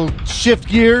aside. We'll shift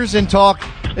gears and talk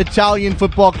Italian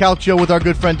football calcio with our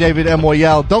good friend David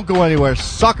Amoyal. Don't go anywhere.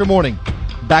 Soccer Morning,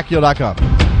 Backheel.com.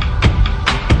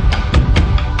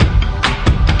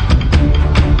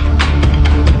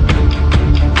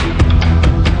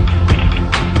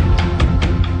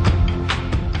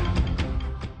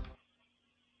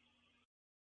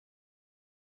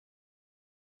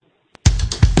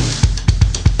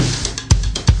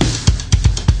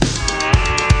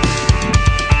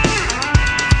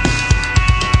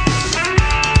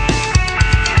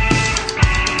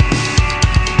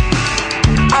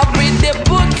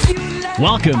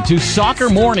 Welcome to Soccer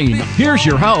Morning. Here's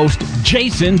your host,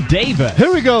 Jason Davis.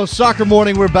 Here we go, Soccer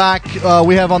Morning. We're back.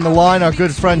 We have on the line our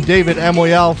good friend David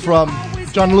Amoyal from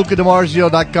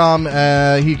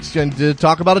GianlucaDiMarzio.com. He's going to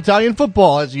talk about Italian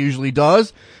football, as he usually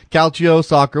does. Calcio,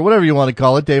 soccer, whatever you want to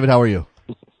call it. David, how are you?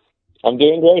 I'm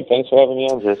doing great. Thanks for having me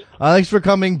on, Jason. Thanks for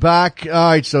coming back. All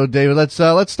right, so David, let's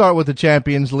start with the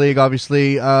Champions League.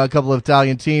 Obviously, a couple of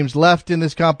Italian teams left in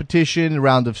this competition,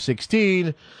 round of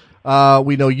 16.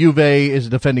 We know Juve is a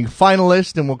defending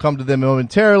finalist, and we'll come to them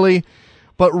momentarily.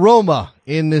 But Roma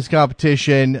in this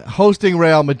competition, hosting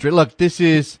Real Madrid. Look, this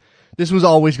was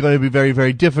always going to be very,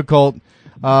 very difficult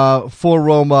for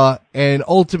Roma, and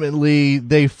ultimately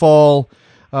they fall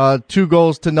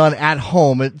 2-0 at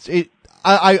home.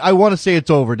 I want to say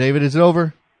it's over. David, is it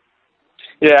over?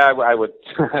 Yeah, I would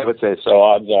say so.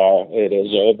 Odds are it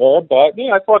is over, but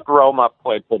I thought Roma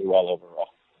played pretty well overall.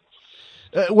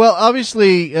 Well,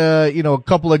 obviously, a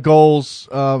couple of goals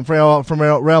from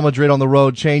Real Madrid on the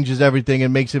road changes everything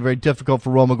and makes it very difficult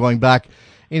for Roma going back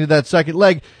into that second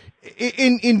leg.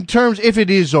 In terms, if it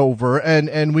is over,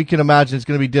 and we can imagine it's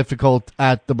going to be difficult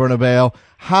at the Bernabeu,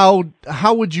 how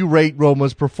would you rate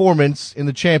Roma's performance in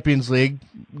the Champions League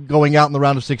going out in the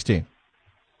round of 16?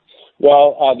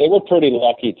 Well, they were pretty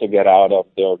lucky to get out of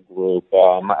their group.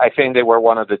 I think they were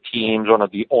one of the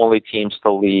only teams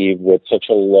to leave with such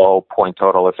a low point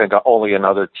total. I think only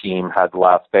another team had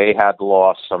left. They had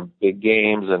lost some big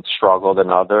games and struggled in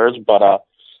others, but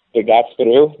they got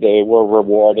through. They were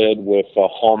rewarded with a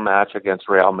home match against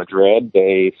Real Madrid.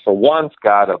 They, for once,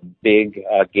 got a big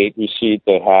gate receipt.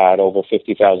 They had over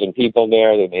 50,000 people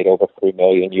there. They made over €3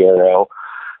 million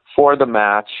for the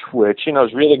match, which,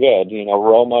 is really good.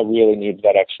 Roma really needs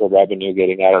that extra revenue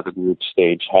getting out of the group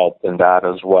stage, helped in that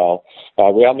as well.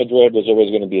 Real Madrid was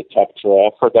always going to be a tough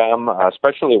draw for them,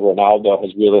 especially Ronaldo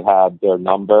has really had their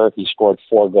number. He scored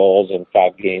 4 goals in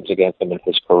 5 games against them in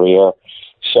his career.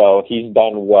 So he's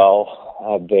done well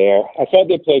there. I thought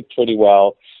they played pretty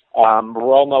well.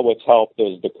 Roma was helped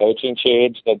is the coaching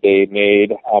change that they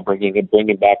made,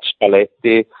 bringing back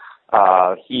Spalletti.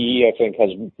 He, I think,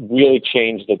 has really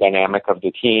changed the dynamic of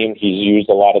the team. He's used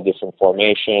a lot of different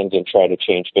formations and tried to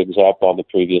change things up, while the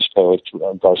previous coach,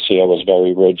 Garcia, was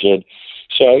very rigid.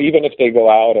 So even if they go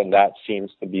out, and that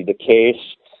seems to be the case,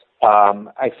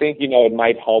 I think, it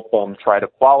might help them try to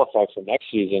qualify for next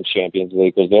season's Champions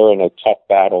League, because they're in a tough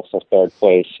battle for third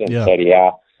place in Serie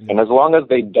A. And as long as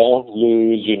they don't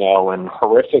lose, in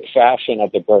horrific fashion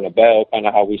at the Bernabeu, kind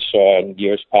of how we saw in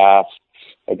years past,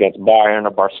 against Bayern or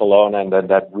Barcelona, and then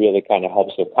that really kind of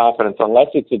helps their confidence. Unless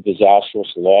it's a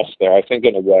disastrous loss there, I think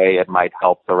in a way it might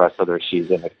help the rest of their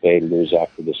season if they lose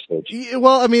after this stage. Yeah,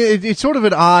 well, I mean, it's sort of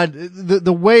an odd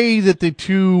the way that the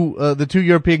two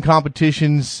European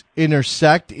competitions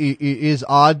intersect is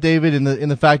odd, David, in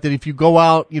the fact that if you go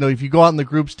out, if you go out in the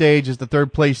group stage as the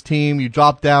third place team, you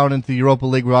drop down into the Europa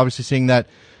League. We're obviously seeing that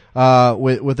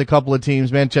with a couple of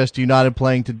teams, Manchester United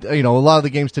playing a lot of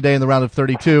the games today in the round of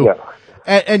 32. Yeah.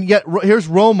 And yet, here's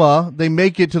Roma. They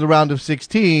make it to the round of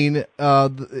 16 in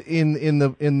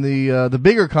the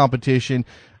bigger competition,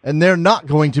 and they're not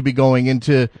going to be going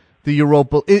into the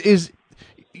Europa. As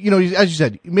you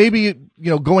said, maybe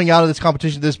going out of this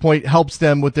competition at this point helps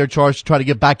them with their charge to try to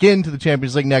get back into the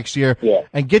Champions League next year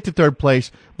and get to third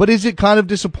place. But is it kind of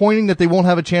disappointing that they won't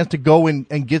have a chance to go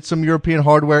and get some European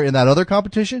hardware in that other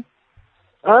competition?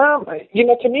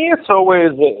 To me,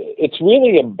 it's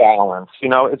really a balance.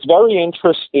 It's very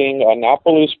interesting.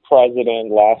 Napoli's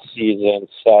president last season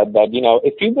said that,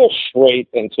 if you go straight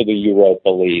into the Europa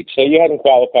League, so you hadn't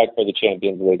qualified for the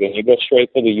Champions League and you go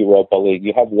straight to the Europa League,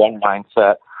 you have one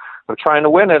mindset. of trying to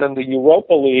win it. In the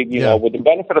Europa League, you know, with the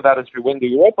benefit of that is if you win the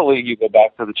Europa League, you go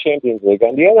back to the Champions League.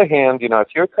 On the other hand, you know, if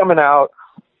you're coming out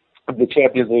of the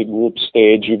Champions League group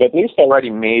stage, you've at least already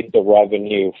made the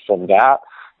revenue from that.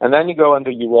 And then you go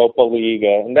into Europa League,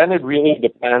 and then it really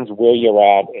depends where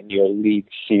you're at in your league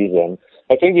season.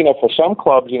 I think, you know, for some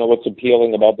clubs, you know, what's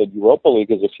appealing about the Europa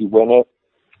League is if you win it,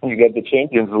 you get the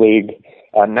Champions League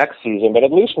next season. But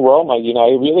at least Roma, you know,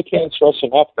 I really can't stress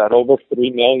enough that over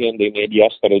 $3 million they made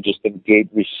yesterday just in gate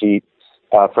receipt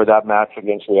for that match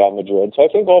against Real Madrid. So I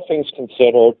think all things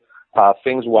considered,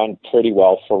 things went pretty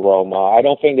well for Roma. I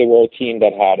don't think they were a team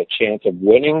that had a chance of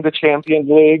winning the Champions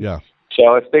League. Yeah.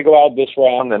 So if they go out this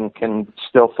round and can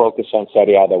still focus on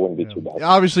Serie A, that wouldn't be too bad.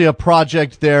 Obviously a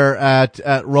project there at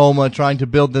Roma trying to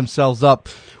build themselves up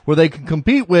where they can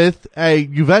compete with a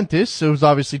Juventus, who's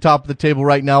obviously top of the table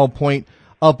right now, a point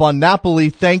up on Napoli,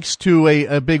 thanks to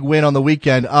a big win on the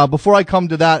weekend. Before I come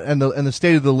to that and the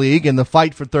state of the league and the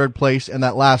fight for third place and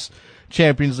that last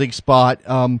Champions League spot,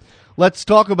 let's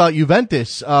talk about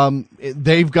Juventus.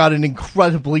 They've got an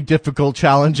incredibly difficult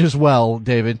challenge as well,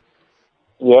 David.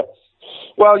 Yeah.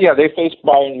 Well, yeah, they faced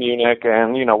Bayern Munich,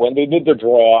 and, you know, when they did the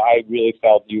draw, I really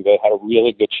felt Juve had a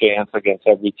really good chance against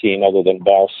every team other than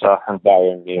Barca and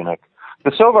Bayern Munich.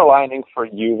 The silver lining for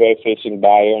Juve facing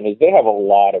Bayern is they have a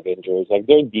lot of injuries. Like,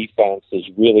 their defense is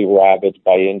really ravaged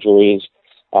by injuries.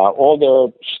 All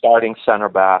their starting center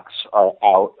backs are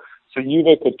out, so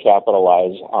Juve could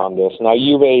capitalize on this. Now,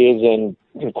 Juve isn't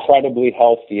incredibly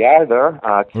healthy either.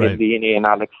 Chiellini and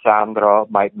Alexandro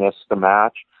might miss the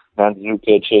match. And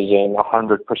Zukic is in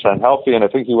 100% healthy, and I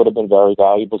think he would have been very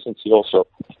valuable since he also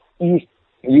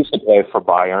used to play for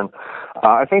Bayern.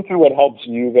 I think what helps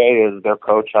Juve is their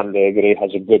coach Allegri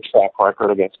has a good track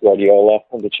record against Guardiola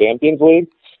in the Champions League.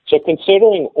 So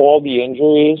considering all the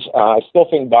injuries, I still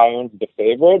think Bayern's the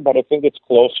favorite, but I think it's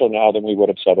closer now than we would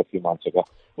have said a few months ago.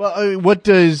 Well, what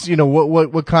does, you know,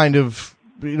 what kind of,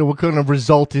 you know, what kind of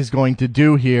result is going to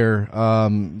do here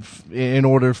in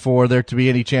order for there to be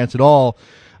any chance at all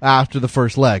after the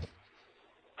first leg?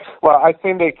 Well, I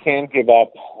think they can't give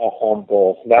up a home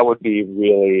goal. That would be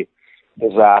really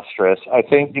disastrous. I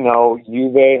think, you know,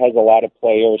 Juve has a lot of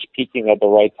players peaking at the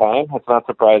right time. It's not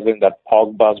surprising that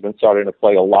Pogba's been starting to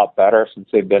play a lot better since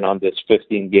they've been on this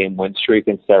 15-game win streak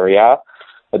in Serie A.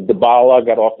 Dybala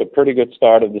got off a pretty good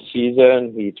start of the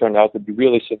season. He turned out to be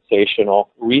really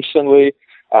sensational recently.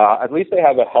 At least they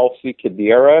have a healthy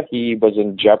Khedira. He was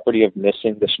in jeopardy of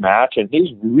missing this match, and he's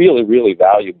really, really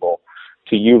valuable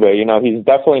to Juve. You know, he's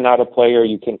definitely not a player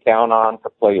you can count on to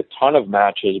play a ton of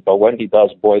matches, but when he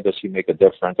does, boy, does he make a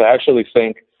difference. I actually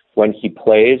think when he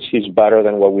plays, he's better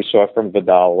than what we saw from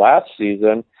Vidal last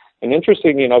season. And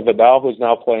interesting, you know, Vidal, who's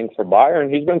now playing for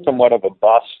Bayern, he's been somewhat of a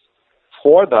bust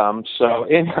for them. So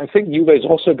I think Juve is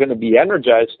also going to be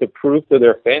energized to prove to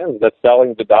their fans that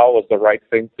selling Vidal was the right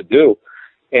thing to do.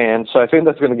 And so I think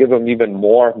that's going to give them even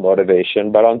more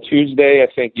motivation. But on Tuesday, I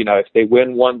think, you know, if they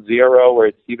win 1-0 or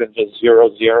it's even just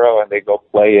 0-0 and they go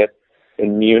play it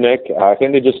in Munich, I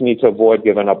think they just need to avoid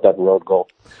giving up that road goal.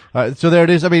 So there it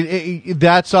is. I mean,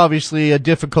 that's obviously a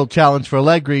difficult challenge for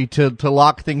Allegri to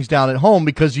lock things down at home,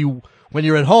 because when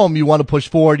you're at home, you want to push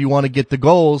forward, you want to get the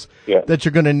goals that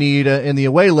you're going to need in the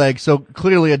away leg. So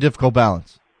clearly a difficult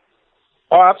balance.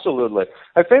 Oh, absolutely.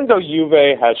 I think, though,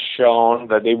 Juve has shown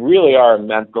that they really are a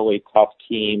mentally tough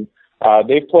team.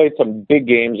 They've played some big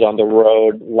games on the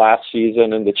road last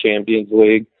season in the Champions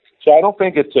League, so I don't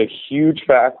think it's a huge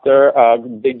factor.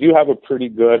 They do have a pretty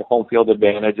good home field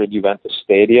advantage at Juventus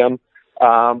Stadium.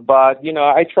 But, you know,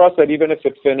 I trust that even if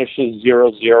it finishes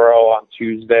 0-0 on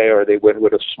Tuesday or they win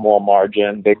with a small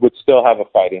margin, they would still have a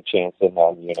fighting chance in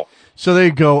Munich. So there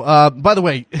you go. By the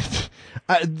way,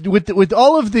 with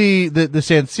all of the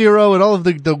San Siro and all of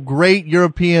the great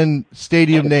European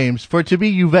stadium names, for it to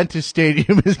be Juventus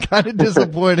Stadium is kind of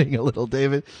disappointing a little,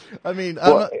 David. I mean,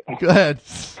 go ahead.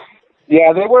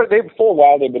 Yeah, for a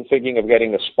while they've been thinking of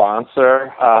getting a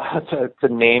sponsor to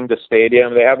name the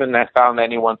stadium. They haven't found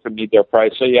anyone to meet their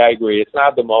price. So yeah, I agree. It's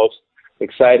not the most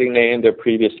exciting name. Their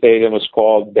previous stadium was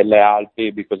called Delle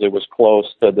Alpi because it was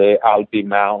close to the Alpi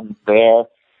Mountains there.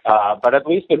 But at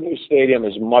least the new stadium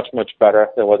is much, much better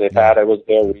than what they've had. I was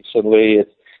there recently.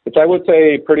 It's, I would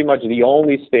say, pretty much the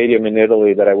only stadium in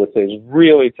Italy that I would say is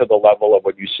really to the level of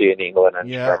what you see in England and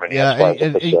Germany. Yeah,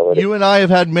 and you and I have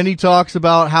had many talks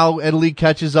about how Italy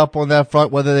catches up on that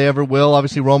front, whether they ever will.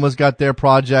 Obviously, Roma's got their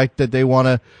project that they want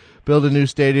to build a new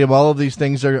stadium. All of these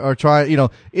things are trying, you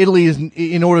know, Italy is,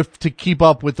 in order to keep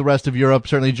up with the rest of Europe,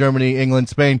 certainly Germany, England,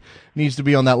 Spain, needs to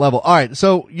be on that level. All right,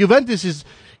 so Juventus is,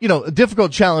 you know, a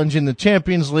difficult challenge in the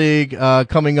Champions League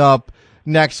coming up.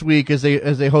 next week as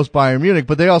they host Bayern Munich,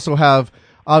 but they also have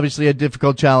obviously a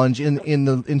difficult challenge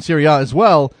in Serie A as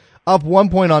well. Up 1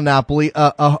 point on Napoli,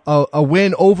 a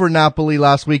win over Napoli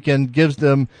last weekend gives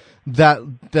them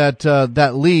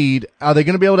that lead. Are they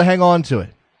going to be able to hang on to it?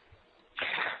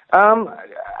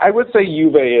 I would say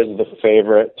Juve is the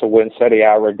favorite to win Serie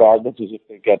A, regardless of if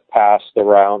they get past the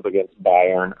round against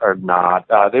Bayern or not.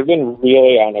 They've been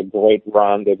really on a great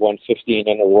run. They've won 15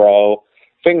 in a row.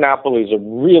 I think Napoli is a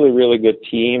really, really good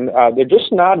team. They're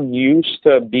just not used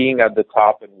to being at the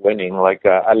top and winning. Like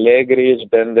Allegri has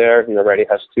been there. He already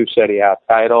has 2 Serie A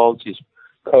titles. He's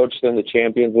coached in the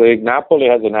Champions League. Napoli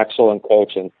has an excellent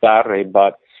coach in Sarri,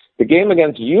 but the game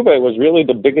against Juve was really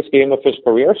the biggest game of his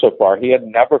career so far. He had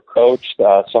never coached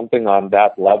something on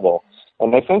that level.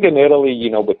 And I think in Italy,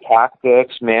 with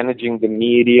tactics, managing the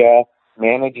media,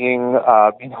 managing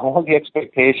all the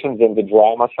expectations and the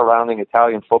drama surrounding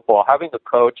Italian football, having a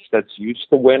coach that's used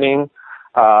to winning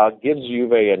gives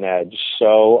Juve an edge.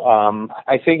 So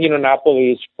I think,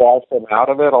 Napoli is far from out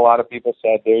of it. A lot of people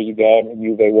said, there you go,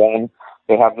 Juve won.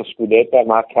 They have the Scudetto. I'm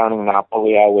not counting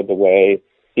Napoli out with the way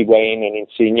Higuain and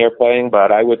Insigne are playing, but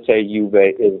I would say Juve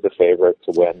is the favorite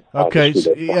to win. Okay,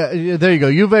 so, yeah, there you go.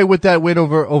 Juve with that win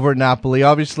over Napoli.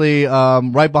 Obviously,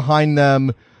 right behind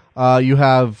them, you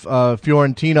have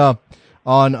Fiorentina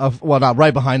not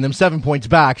right behind them, 7 points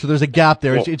back. So there's a gap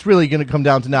there. Yeah. It's really going to come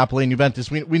down to Napoli and Juventus.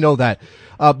 We know that.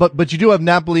 But you do have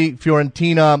Napoli,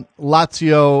 Fiorentina,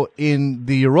 Lazio in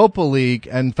the Europa League.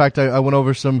 And in fact, I went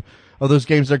over some of those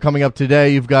games that are coming up today.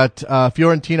 You've got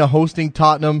Fiorentina hosting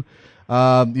Tottenham.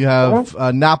 You have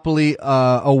Napoli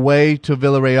away to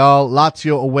Villarreal,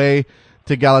 Lazio away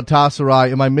to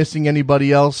Galatasaray. Am I missing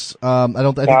anybody else? I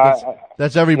think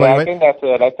that's everybody. Yeah, right? I think that's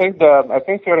it. I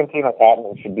think Fiorentina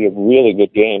Tottenham should be a really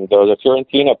good game. Though the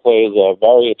Fiorentina plays a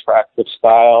very attractive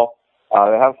style.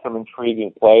 They have some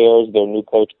intriguing players. Their new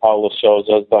coach Paulo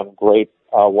Sousa has done great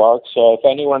work. So if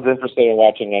anyone's interested in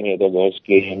watching any of those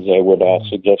games, I would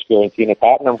suggest Fiorentina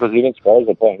Tottenham, because even Spurs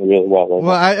are playing really well.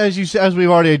 Well, as we've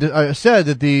already said,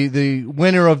 that the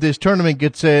winner of this tournament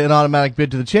gets an automatic bid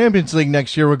to the Champions League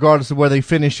next year, regardless of where they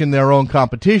finish in their own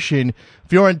competition.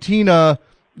 Fiorentina,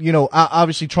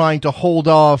 obviously trying to hold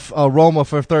off Roma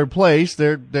for third place.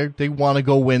 They want to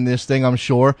go win this thing, I'm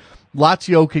sure.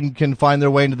 Lazio can find their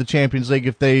way into the Champions League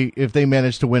if they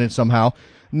manage to win it somehow.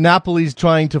 Napoli's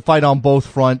trying to fight on both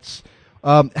fronts.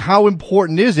 How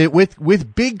important is it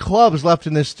with big clubs left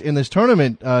in this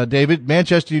tournament, David?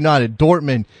 Manchester United,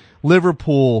 Dortmund,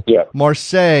 Liverpool,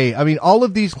 Marseille. I mean, all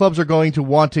of these clubs are going to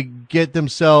want to get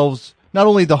themselves not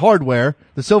only the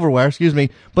silverware,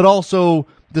 but also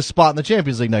the spot in the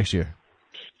Champions League next year.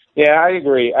 Yeah, I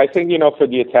agree. I think, for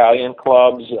the Italian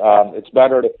clubs, it's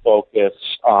better to focus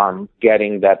on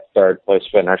getting that third place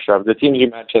finish. Of the teams you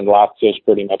mentioned, Lazio is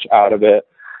pretty much out of it.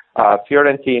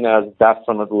 Fiorentina is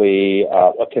definitely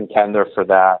a contender for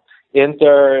that.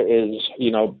 Inter is,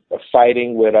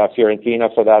 fighting with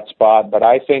Fiorentina for that spot, but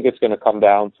I think it's going to come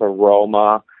down to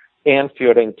Roma and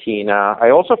Fiorentina.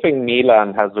 I also think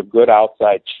Milan has a good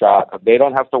outside shot. They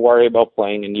don't have to worry about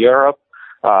playing in Europe.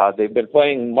 They've been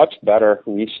playing much better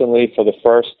recently for the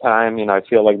first time. I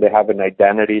feel like they have an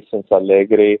identity since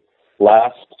Allegri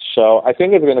left. So I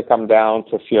think it's going to come down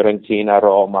to Fiorentina,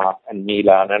 Roma, and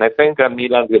Milan. And I think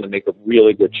Milan's going to make a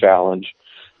really good challenge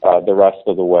the rest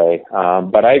of the way.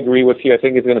 But I agree with you. I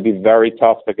think it's going to be very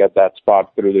tough to get that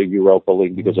spot through the Europa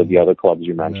League because of the other clubs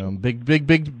you mentioned.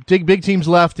 Big teams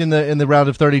left in the round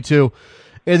of 32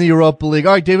 in the Europa League.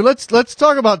 All right, David, let's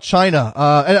talk about China.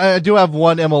 And I do have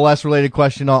one MLS related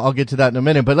question. I'll get to that in a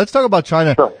minute, but let's talk about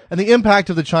China and the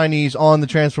impact of the Chinese on the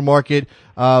transfer market.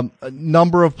 A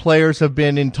number of players have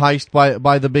been enticed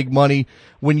by the big money.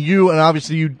 When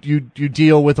obviously you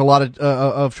deal with a lot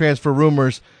of transfer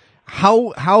rumors.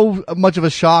 How much of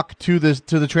a shock to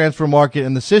the transfer market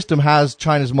and the system has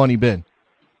China's money been?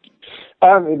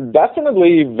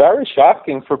 Definitely very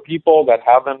shocking for people that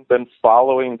haven't been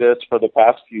following this for the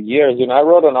past few years. I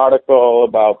wrote an article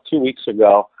about 2 weeks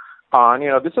ago on,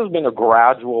 this has been a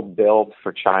gradual build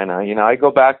for China. I go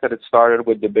back that it started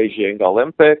with the Beijing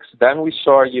Olympics. Then we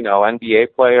saw,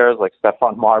 NBA players like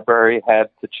Stephon Marbury head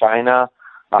to China,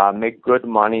 make good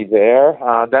money there.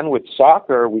 Then with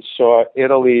soccer, we saw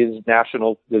Italy's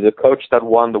the coach that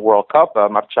won the World Cup,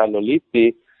 Marcello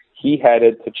Lippi. He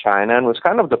headed to China and was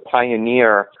kind of the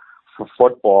pioneer for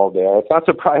football there. It's not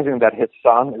surprising that his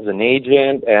son is an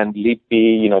agent, and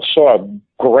Lippi, saw a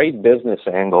great business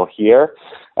angle here.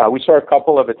 We saw a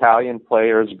couple of Italian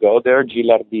players go there.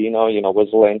 Gilardino, was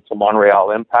linked to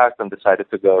Montreal Impact and decided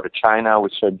to go to China.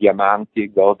 We saw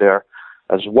Diamanti go there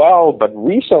as well. But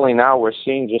recently now we're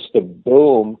seeing just a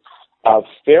boom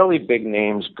fairly big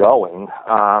names going.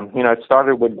 It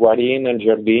started with Guarin and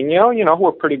Gervinho, who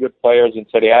were pretty good players in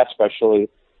Serie A, especially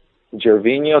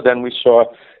Gervinho. Then we saw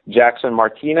Jackson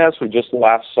Martinez, who just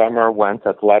last summer went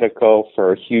to Atletico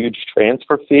for a huge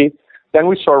transfer fee. Then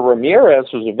we saw Ramirez,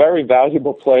 who's a very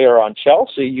valuable player on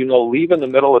Chelsea, leave in the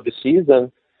middle of the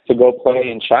season to go play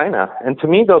in China. And to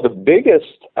me, though,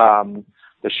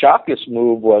 the shockiest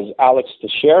move was Alex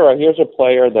Teixeira. Here's a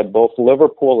player that both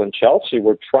Liverpool and Chelsea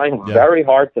were trying very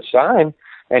hard to sign,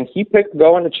 and he picked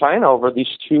going to China over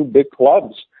these two big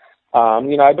clubs.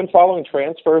 I've been following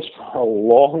transfers for a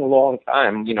long, long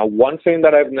time. One thing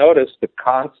that I've noticed, the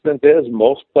constant is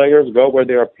most players go where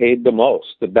they are paid the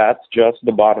most. That's just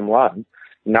the bottom line.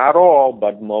 Not all,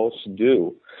 but most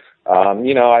do. I'm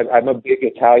a big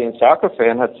Italian soccer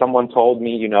fan. Had someone told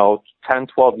me, 10,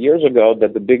 12 years ago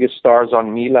that the biggest stars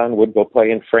on Milan would go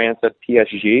play in France at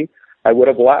PSG, I would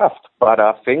have laughed. But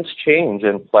things change,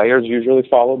 and players usually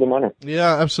follow the money.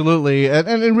 Yeah, absolutely.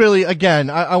 And really, again,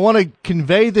 I want to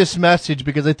convey this message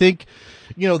because I think,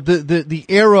 the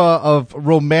era of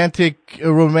romanticism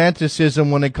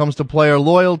when it comes to player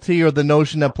loyalty, or the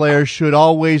notion that players should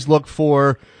always look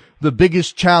for the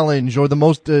biggest challenge or the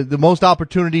most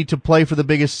opportunity to play for the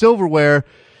biggest silverware,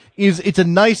 it's a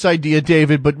nice idea,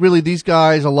 David, but really these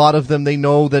guys, a lot of them, they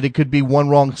know that it could be one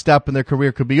wrong step and their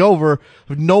career could be over.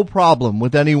 No problem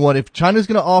with anyone. If China's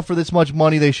going to offer this much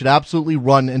money, they should absolutely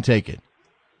run and take it.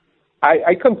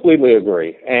 I completely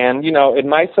agree. And, it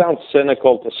might sound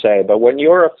cynical to say, but when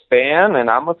you're a fan, and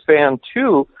I'm a fan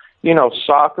too,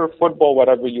 soccer, football,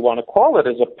 whatever you want to call it,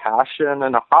 is a passion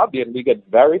and a hobby, and we get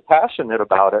very passionate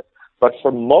about it. But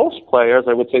for most players,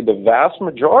 I would say the vast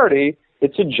majority,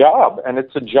 it's a job, and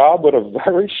it's a job with a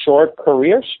very short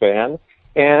career span.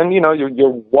 And, you're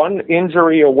one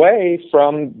injury away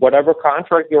from whatever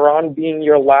contract you're on being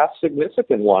your last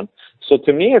significant one. So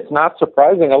to me, it's not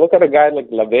surprising. I look at a guy like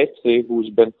Lavezzi, who's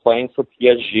been playing for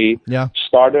PSG,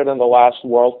 started in the last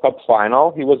World Cup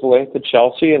final. He was linked to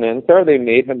Chelsea and Inter. They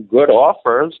made him good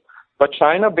offers, but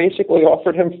China basically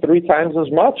offered him 3 times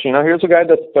as much. Here's a guy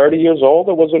that's 30 years old.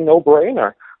 It was a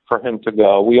no-brainer for him to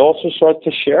go. We also saw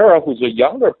Teixeira, who's a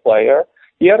younger player.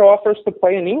 He had offers to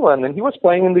play in England, and he was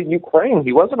playing in the Ukraine.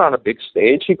 He wasn't on a big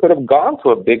stage. He could have gone to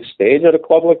a big stage at a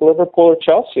club like Liverpool or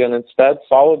Chelsea and instead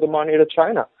followed the money to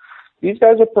China. These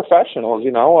guys are professionals,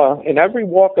 in every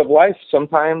walk of life.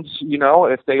 Sometimes,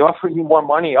 if they offer you more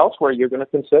money elsewhere, you're going to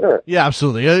consider it. Yeah,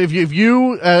 absolutely. If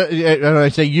you and I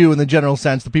say you in the general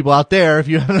sense, the people out there, if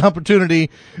you have an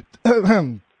opportunity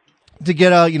to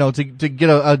get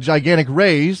a gigantic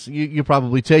raise, you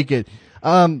probably take it.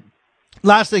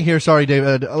 Last thing here, sorry,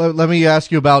 David. Let me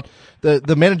ask you about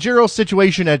the managerial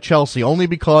situation at Chelsea, only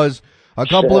because a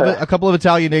couple of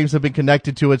Italian names have been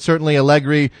connected to it. Certainly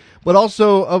Allegri, but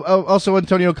also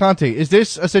Antonio Conte. Is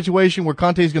this a situation where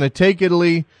Conte is going to take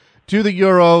Italy to the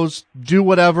Euros, do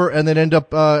whatever, and then end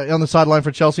up on the sideline for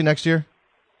Chelsea next year?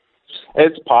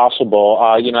 It's possible.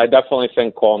 I definitely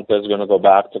think Conte is going to go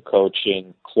back to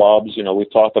coaching clubs.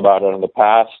 We've talked about it in the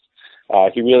past.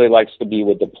 He really likes to be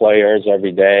with the players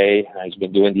every day. He's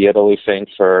been doing the Italy thing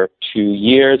for 2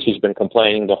 years. He's been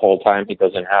complaining the whole time he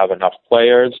doesn't have enough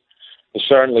players. There's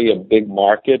certainly a big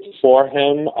market for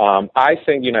him. I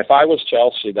think, if I was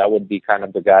Chelsea, that would be kind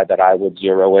of the guy that I would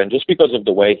zero in, just because of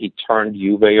the way he turned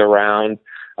Juve around.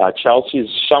 Chelsea is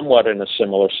somewhat in a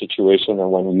similar situation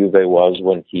than when Juve was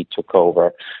when he took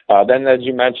over. Then, as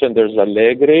you mentioned, there's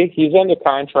Allegri. He's under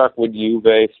contract with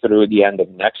Juve through the end of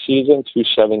next season,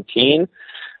 2017.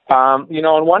 On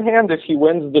one hand, if he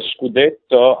wins the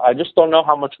Scudetto, I just don't know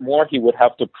how much more he would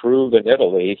have to prove in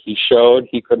Italy. He showed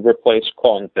he could replace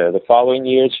Conte. The following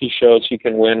years, he shows he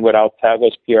can win without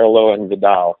Tevez, Pirlo, and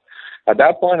Vidal. At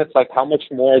that point, it's like, how much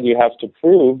more do you have to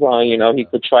prove? He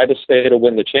could try to stay to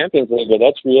win the Champions League, but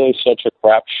that's really such a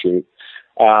crapshoot.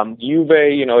 Juve,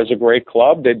 is a great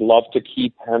club. They'd love to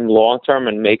keep him long-term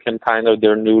and make him kind of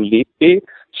their new Lippi.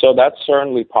 So that's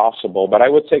certainly possible. But I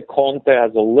would say Conte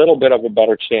has a little bit of a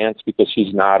better chance because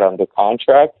he's not under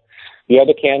contract. The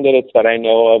other candidates that I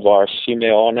know of are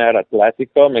Simeone at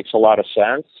Atletico. Makes a lot of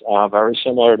sense. Very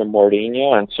similar to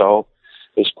Mourinho. And so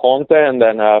is Conte, and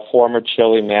then former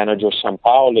Chile manager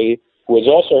Sampaoli, who is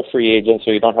also a free agent,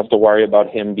 so you don't have to worry about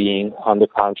him being under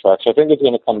contract. So I think it's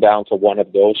going to come down to one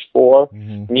of those 4.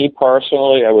 Mm-hmm. Me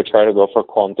personally, I would try to go for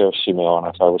Conte or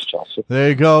Simeone if I was Chelsea. There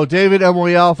you go. David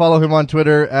Amoyal, follow him on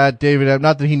Twitter at David.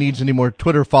 Not that he needs any more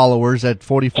Twitter followers at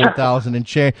 44,000 and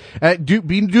change. Do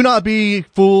not be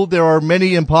fooled. There are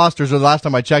many imposters, or the last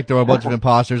time I checked, there were a bunch of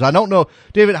imposters. I don't know.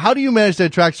 David, how do you manage to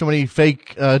attract so many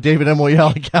fake David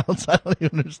Amoyal accounts? I don't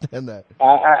even understand that.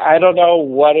 I don't know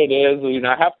what it is.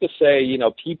 I have to say,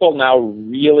 people now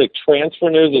really, transfer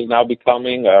news is now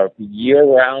becoming a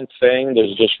year-round thing.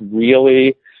 There's just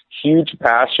really huge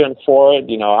passion for it.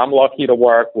 I'm lucky to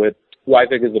work with who I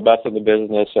think is the best in the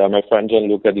business, my friend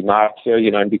Gianluca Di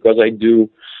Marzio, and because I do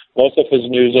most of his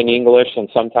news in English and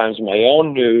sometimes my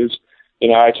own news,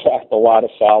 I attract a lot of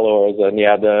followers. And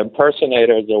the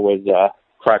impersonators always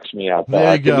cracks me up.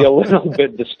 It can be a little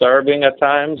bit disturbing at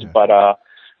times, but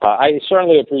I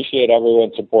certainly appreciate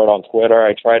everyone's support on Twitter.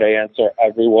 I try to answer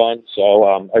everyone,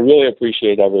 so I really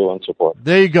appreciate everyone's support.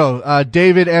 There you go.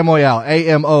 David Amoyal,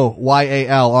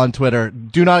 Amoyal on Twitter.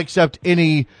 Do not accept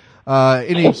any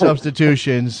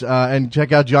substitutions, and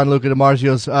check out Gianluca Di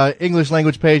Marzio's English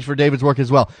language page for David's work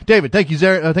as well. David, thank you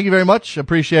very much.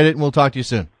 Appreciate it, and we'll talk to you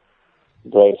soon.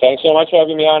 Great. Thanks so much for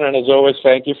having me on, and as always,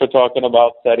 thank you for talking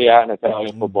about Serie A and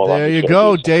Italian football. There you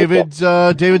go. David's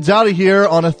out of here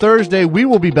on a Thursday. We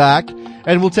will be back,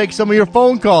 and we'll take some of your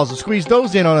phone calls and squeeze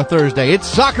those in on a Thursday. It's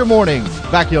Soccer Morning,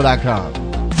 Backheel.com.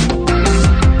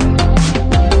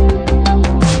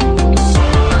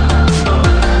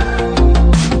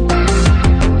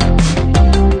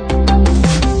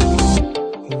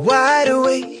 Wide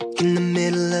awake in the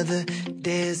middle of the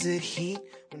desert heat.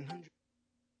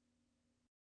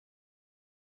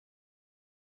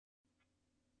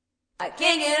 I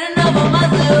can't get enough of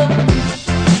myself.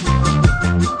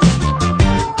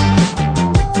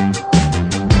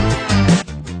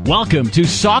 Welcome to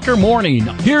Soccer Morning.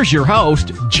 Here's your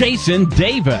host, Jason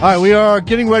Davis. All right, we are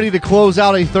getting ready to close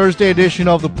out a Thursday edition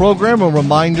of the program. A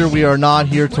reminder, we are not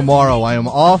here tomorrow. I am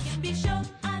off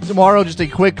tomorrow, just a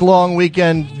quick, long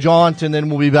weekend jaunt, and then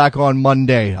we'll be back on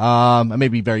Monday. I may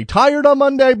be very tired on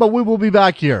Monday, but we will be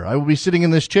back here. I will be sitting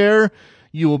in this chair.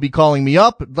 You will be calling me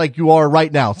up like you are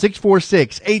right now.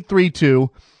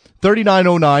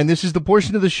 646-832-3909. This is the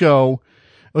portion of the show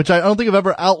which I don't think I've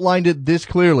ever outlined it this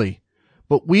clearly.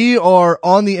 But we are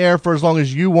on the air for as long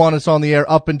as you want us on the air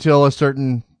up until a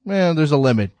certain, there's a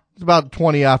limit. It's about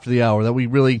 20 after the hour that we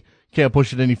really can't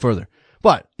push it any further.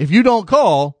 But if you don't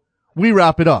call, we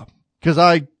wrap it up because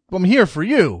I'm here for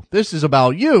you. This is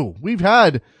about you. We've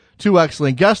had two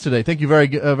excellent guests today. Thank you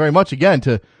very much again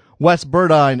to Wes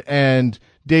Burdine and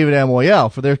David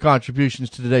Amoyal for their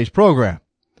contributions to today's program.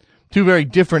 Two very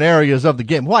different areas of the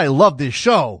game. Why I love this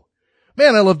show.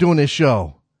 Man, I love doing this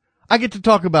show. I get to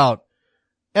talk about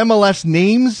MLS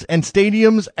names and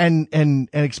stadiums and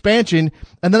expansion,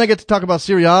 and then I get to talk about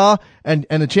Serie A and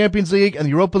the Champions League and the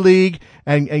Europa League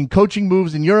and coaching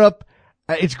moves in Europe.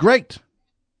 It's great.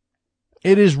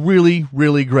 It is really,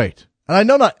 really great. And I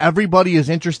know not everybody is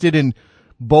interested in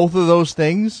both of those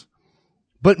things.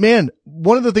 But man,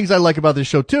 one of the things I like about this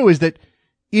show too is that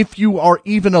if you are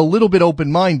even a little bit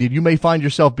open-minded, you may find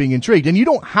yourself being intrigued. And you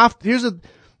don't have to,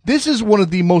 this is one of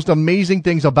the most amazing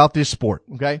things about this sport,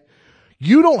 okay?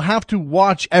 You don't have to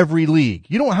watch every league.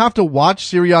 You don't have to watch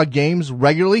Serie A games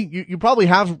regularly. You probably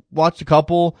have watched a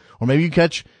couple, or maybe you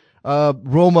catch,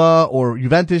 Roma or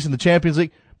Juventus in the Champions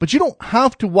League, but you don't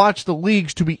have to watch the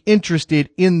leagues to be interested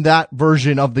in that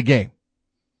version of the game.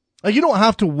 Like, you don't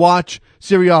have to watch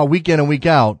Serie A week in and week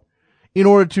out in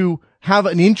order to have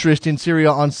an interest in Serie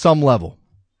A on some level.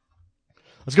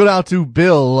 Let's go down to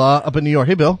Bill up in New York.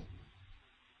 Hey, Bill.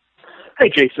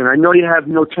 Hey, Jason. I know you have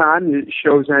no time. The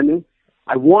show's ending.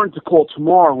 I wanted to call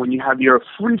tomorrow when you have your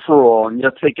free-for-all and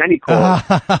you'll take any call.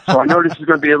 So I know this is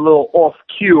going to be a little off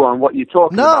cue on what you're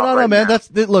talking about. No, man. Now.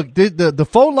 Look, the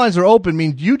phone lines are open. I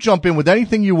mean, you jump in with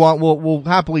anything you want. We'll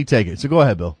happily take it. So go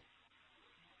ahead, Bill.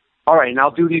 All right, and I'll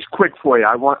do these quick for you.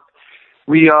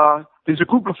 There's a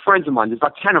group of friends of mine. There's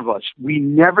about 10 of us. We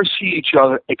never see each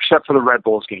other except for the Red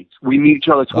Bulls games. We meet each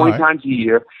other 20 times a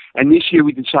year, and this year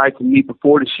we decided to meet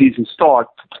before the season starts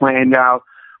to plan out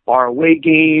our away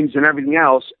games and everything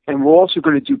else, and we're also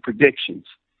going to do predictions.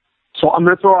 So I'm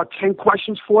going to throw out 10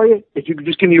 questions for you. If you could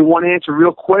just give me one answer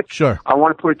real quick. Sure. I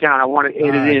want to put it down. I want to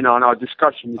add it in on our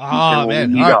discussion this weekend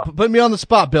when we meet up. Put me on the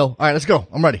spot, Bill. All right, let's go.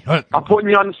 I'm ready. All right. I'm putting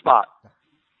you on the spot.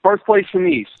 First place in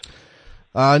the East.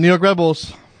 New York Red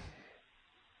Bulls.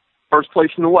 First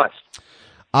place in the West.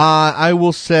 I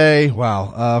will say,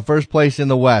 first place in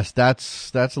the West.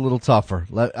 That's a little tougher.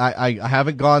 I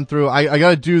haven't gone through. I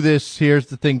got to do this. Here's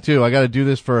the thing too. I got to do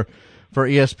this for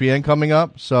ESPN coming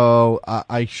up. So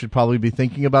I should probably be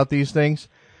thinking about these things.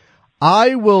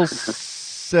 I will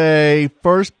say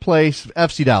first place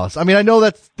FC Dallas. I mean, I know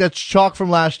that's chalk from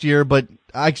last year, but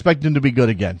I expect them to be good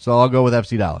again. So I'll go with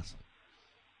FC Dallas.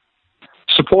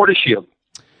 Supporter Shield.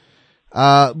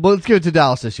 But let's give it to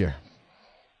Dallas this year.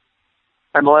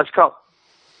 MLS Cup.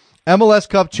 MLS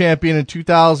Cup champion in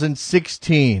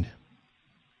 2016.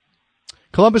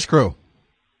 Columbus Crew.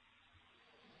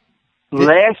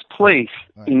 Last place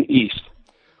in the East.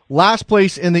 Last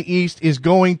place in the East is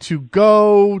going to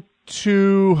go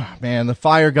to, man, the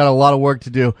Fire got a lot of work to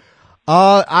do.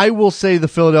 I will say the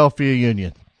Philadelphia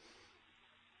Union.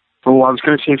 Oh, I was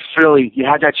going to say Philly. You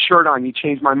had that shirt on. You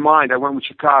changed my mind. I went with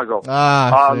Chicago.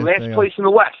 Last place in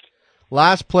the West.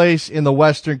 Last place in the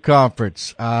Western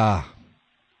Conference.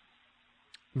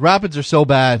 Rapids are so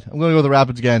bad. I'm going to go with the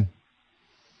Rapids again.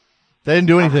 They didn't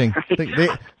do anything.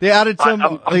 They added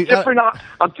some. I'm different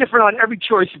on every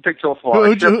choice you picked so far.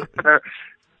 Who'd you pick?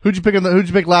 Who'd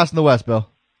you pick last in the West, Bill?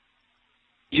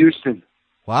 Houston.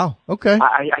 Wow. Okay.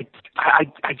 I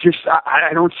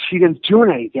don't see them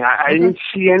doing anything. I didn't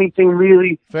see anything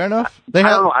really. Fair enough. I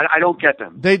don't know. I don't get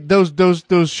them.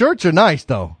 Those shirts are nice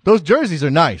though. Those jerseys are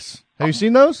nice. Have you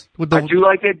seen those? I do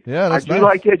like it. Yeah, that's nice. I do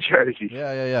like their jerseys.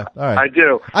 Yeah. All right. I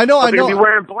do. I know. They're going to be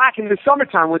wearing black in the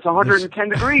summertime when it's 110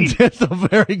 degrees. That's a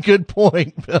very good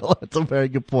point, Bill. That's a very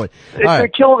good point. It's going to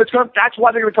kill them. That's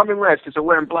why they're going to come in last, because they're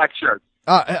wearing black shirts.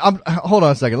 Hold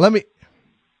on a second. I'm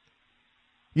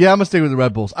going to stay with the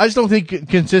Red Bulls. I just don't think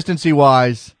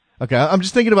consistency-wise. Okay, I'm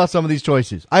just thinking about some of these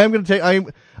choices. I'm going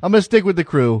to stick with the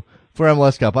Crew for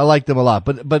MLS Cup. I like them a lot,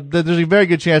 but there's a very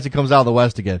good chance it comes out of the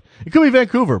West again. It could be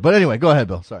Vancouver, but anyway, go ahead,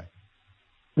 Bill. Sorry.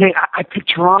 Man, I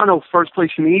picked Toronto first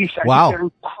place in the East.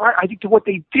 Wow. I think what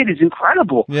they did is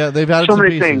incredible. Yeah, they've added so some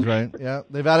many pieces, things. right? Yeah,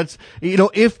 they've added.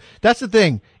 If that's the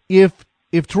thing, if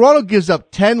Toronto gives up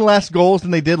 10 less goals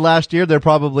than they did last year, they're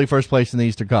probably first place in the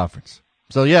Eastern Conference.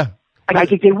 So yeah. I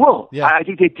think they will. Yeah. I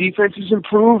think their defense has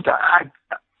improved.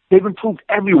 They've improved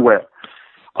everywhere.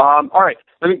 All right,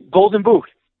 Golden Boot.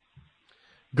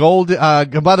 By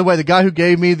the way, the guy who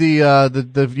gave me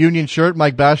the Union shirt,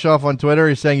 Mike Bashoff on Twitter,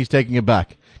 is saying he's taking it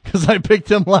back because I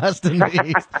picked him last in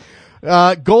the East.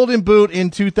 Golden Boot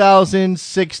in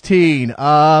 2016.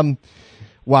 Wow.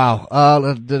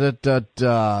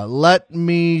 Let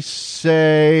me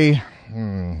say.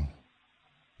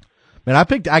 Man, I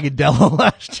picked Agudelo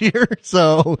last year,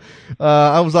 so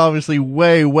I was obviously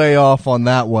way, way off on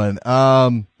that one.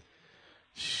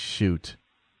 Shoot.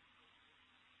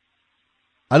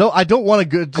 I don't want to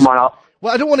go. Come on out.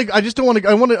 Well, I don't want to. I just don't want to.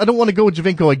 I don't want to go with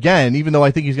Giovinco again, even though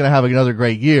I think he's going to have another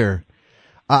great year.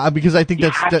 Because I think you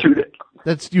have to.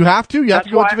 You have to. You have to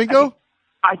go with Giovinco.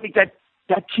 I think that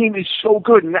team is so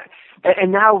good,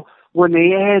 and now when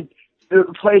they add the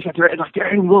players that they're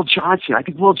adding Will Johnson, I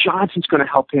think Will Johnson's going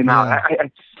to help him out.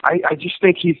 I just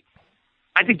think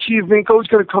I think Giovinco is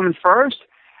going to come in first,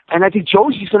 and I think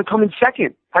Josie's going to come in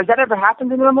second. Has that ever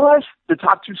happened in MLS? The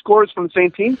top two scorers from the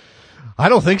same team? I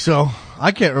don't think so.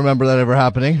 I can't remember that ever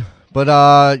happening. But,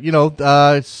 I don't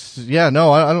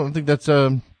think that's,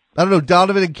 I don't know,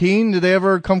 Donovan and Keane, did they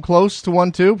ever come close to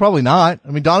 1-2? Probably not.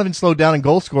 I mean, Donovan slowed down in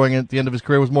goal scoring and at the end of his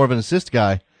career was more of an assist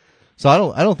guy. So I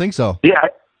don't think so. Yeah.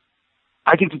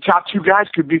 I think the top two guys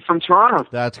could be from Toronto.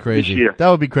 That's crazy. This year. That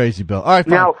would be crazy, Bill. All right,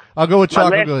 fine. Now, I'll go with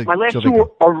Chalk. My last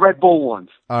two are Red Bull ones.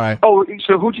 All right. Oh,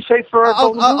 so who'd you say for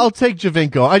I'll take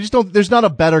Giovinco. I just don't, there's not a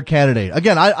better candidate.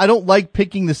 Again, I don't like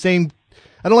picking the same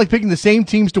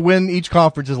teams to win each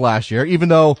conference as last year, even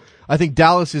though I think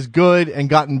Dallas is good and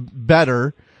gotten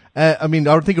better. I think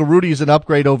Urruti is an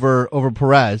upgrade over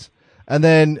Perez. And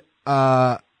then,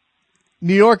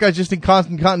 New York, I just think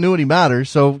constant continuity matters.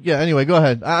 So yeah, anyway, go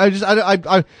ahead.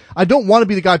 I don't want to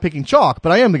be the guy picking chalk,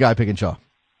 but I am the guy picking chalk.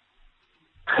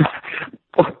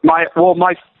 My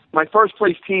first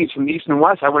place teams from the East and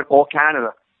West, I went all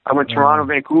Canada. I went Toronto,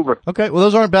 Vancouver. Okay, well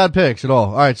those aren't bad picks at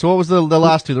all. All right, so what was the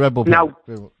last two, the Red Bull pick? Now,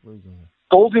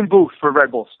 Golden Boot for Red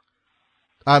Bulls.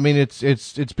 I mean, it's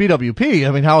BWP.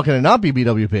 I mean, how can it not be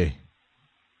BWP?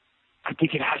 I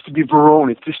think it has to be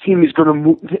Verone. If this team is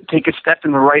going to take a step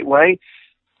in the right way,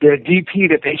 the DP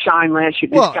that they signed last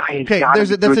year, this guy has got to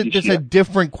be good that's a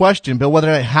different question, Bill,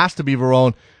 whether it has to be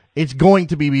Verone. It's going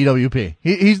to be BWP.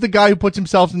 He's the guy who puts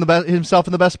himself in the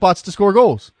best spots to score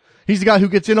goals. He's the guy who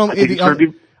gets in on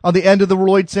the end of the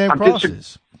Lloyd Sam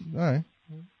crosses. All right.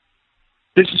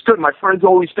 This is good. My friends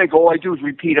always think all I do is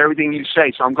repeat everything you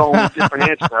say, so I'm going with different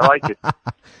answers. I like it. All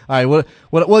right. Well,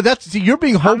 you're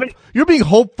being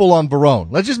hopeful on Verone.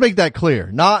 Let's just make that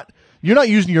clear. You're not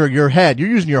using your head. You're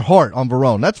using your heart on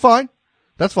Verone. That's fine.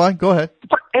 Go ahead.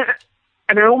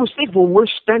 And I almost think when we're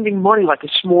spending money like a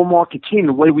small market team,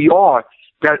 the way we are,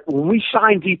 that when we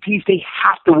sign DPs, they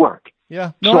have to work.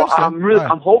 Yeah. No, so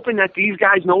I'm hoping that these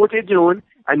guys know what they're doing.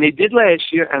 And they did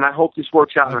last year, and I hope this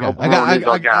works out. Okay.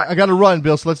 I got to run,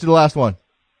 Bill, so let's do the last one.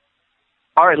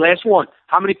 All right, last one.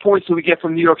 How many points do we get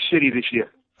from New York City this year?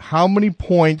 How many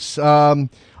points? I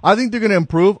think they're going to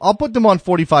improve. I'll put them on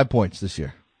 45 points this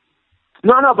year.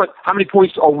 No, but how many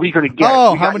points are we going to get?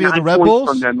 Oh, we how got many of the 9 Red points Bulls?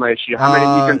 from them last year. How many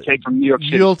are you going to take from New York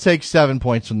City? You'll take 7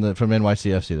 points from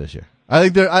NYCFC this year. I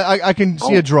think I can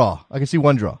see a draw. I can see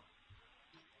one draw.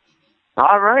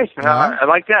 All right. I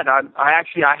like that.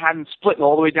 I hadn't split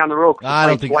all the way down the road. I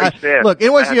don't think. There. Look,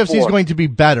 NYCFC is going to be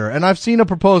better, and I've seen a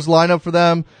proposed lineup for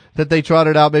them that they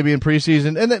trotted out maybe in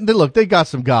preseason. And look, they got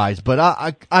some guys, but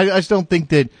I just don't think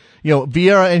that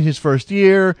Vieira in his first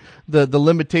year, the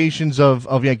limitations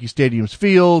of Yankee Stadium's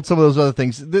field, some of those other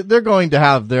things, they're going to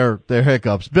have their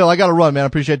hiccups. Bill, I got to run, man. I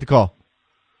appreciate the call.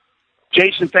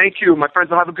 Jason, thank you. My friends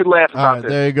will have a good laugh about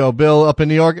this. There you go. Bill up in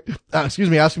New York, asking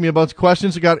me a bunch of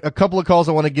questions. I got a couple of calls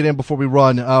I want to get in before we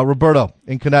run. Roberto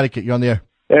in Connecticut, you're on the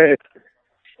air.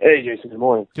 Hey, Jason. Good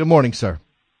morning. Good morning, sir.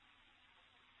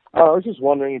 I was just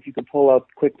wondering if you could pull up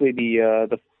quickly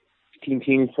the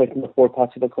teams placed in the 4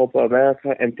 parts of the Copa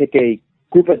America and pick a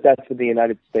group of death for the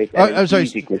United States. I'm sorry.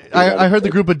 I heard the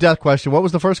group of death question. What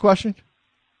was the first question?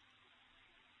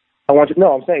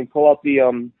 I'm saying pull up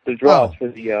the draws for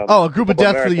the a group of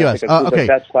death for the U.S. Okay.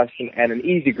 That's question and an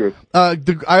easy group. I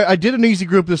did an easy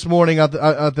group this morning at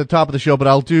the top of the show, but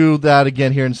I'll do that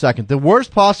again here in a second. The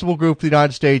worst possible group for the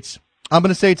United States, I'm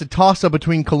going to say it's a toss-up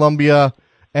between Colombia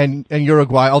and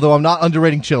Uruguay, although I'm not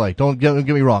underrating Chile. Don't get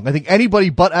me wrong. I think anybody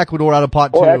but Ecuador out of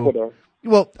pot 2. Or Ecuador.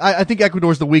 Well, I think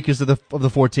Ecuador's the weakest of the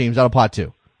 4 teams out of pot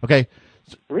 2. Okay.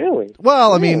 Really?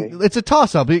 Well, really? I mean, it's a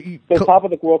toss-up. The top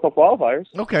of the World Cup qualifiers.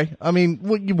 Okay. I mean,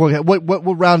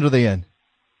 what round are they in?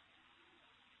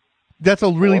 That's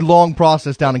a really long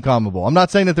process down in CONMEBOL. I'm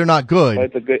not saying that they're not good.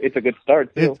 But it's a good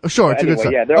start too. It's a good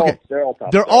start. Yeah, they're all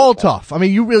tough. They're all tough. I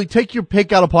mean, you really take your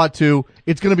pick out of pot 2.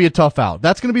 It's going to be a tough out.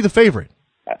 That's going to be the favorite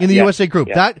in the USA group.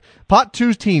 Yeah. That pot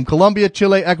 2's team, Colombia,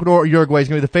 Chile, Ecuador, or Uruguay, is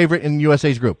going to be the favorite in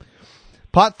USA's group.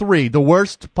 Pot 3, the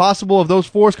worst possible of those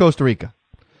 4 is Costa Rica.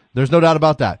 There's no doubt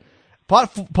about that.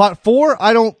 Pot 4,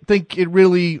 I don't think it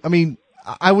really. I mean,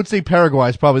 I would say Paraguay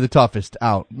is probably the toughest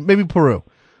out. Maybe Peru.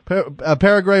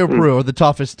 Paraguay or Peru are the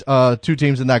toughest 2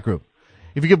 teams in that group.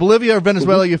 If you get Bolivia or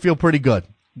Venezuela, you feel pretty good.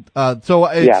 Of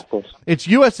course. It's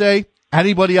USA,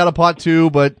 anybody out of pot 2,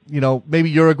 but maybe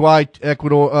Uruguay,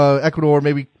 Ecuador,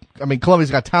 maybe. I mean,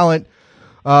 Colombia's got talent.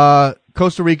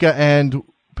 Costa Rica and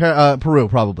Peru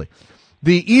probably.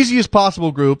 The easiest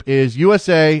possible group is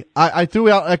USA. I threw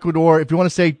out Ecuador. If you want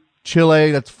to say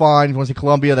Chile, that's fine. If you want to say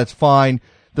Colombia, that's fine.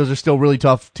 Those are still really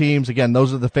tough teams. Again,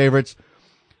 those are the favorites.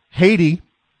 Haiti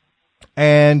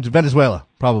and Venezuela,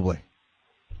 probably.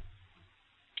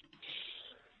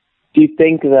 Do you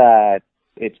think that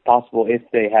it's possible if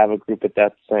they have a group of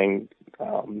death saying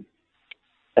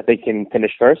that they can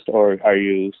finish first, or are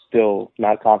you still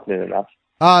not confident enough?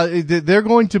 They're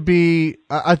going to be.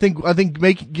 I think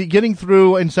getting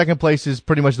through in second place is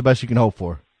pretty much the best you can hope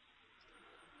for.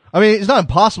 I mean, it's not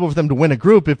impossible for them to win a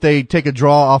group if they take a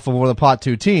draw off of the pot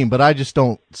 2 team, but I just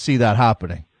don't see that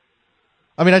happening.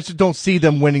 I mean, I just don't see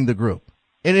them winning the group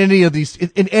in any of these.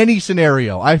 In any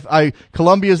scenario,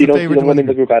 Colombia is the favorite to win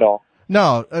the group at all.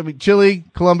 No, I mean Chile,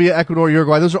 Colombia, Ecuador,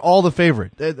 Uruguay. Those are all the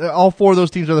favorite. All 4 of those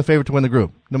teams are the favorite to win the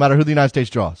group, no matter who the United States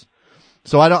draws.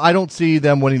 So I don't see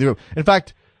them winning the group. In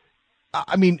fact,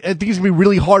 I mean, I think it's going to be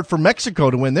really hard for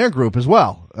Mexico to win their group as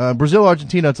well. Brazil,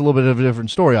 Argentina, it's a little bit of a different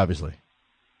story, obviously.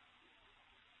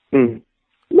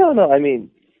 No, I mean,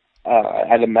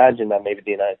 I'd imagine that maybe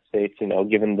the United States,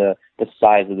 given the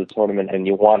size of the tournament and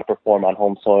you want to perform on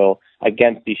home soil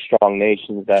against these strong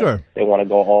nations, that they want to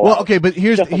go all out. Well, okay, but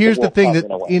here's the thing,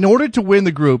 that in order to win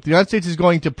the group, the United States is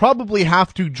going to probably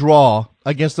have to draw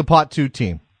against the pot 2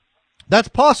 team. That's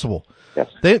possible. Yes.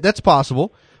 That's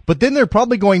possible. But then they're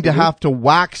probably going to have to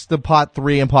wax the pot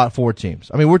 3 and pot 4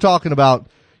 teams. I mean, we're talking about,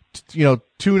 2-0,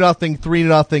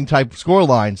 3-0 type score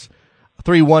lines,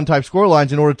 3-1 type score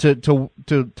lines in order to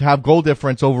have goal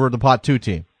difference over the pot 2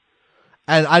 team.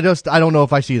 And I don't know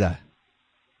if I see that.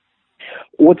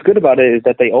 What's good about it is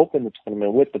that they open the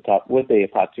tournament with a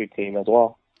pot 2 team as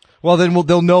well. Well, then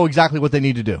they'll know exactly what they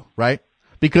need to do, right?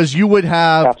 Because you would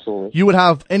have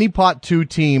any pot 2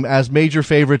 team as major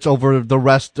favorites over the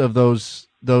rest of those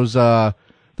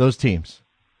teams,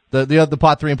 the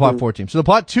pot 3 and pot 4 teams. So the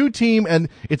pot 2 team, and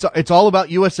it's all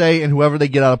about USA and whoever they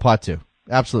get out of pot 2.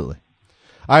 Absolutely.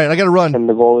 All right, I got to run. And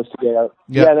the goal is to get out.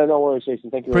 Yeah, no worries,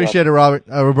 Jason. Thank you. Appreciate it,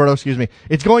 Roberto. Excuse me.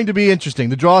 It's going to be interesting.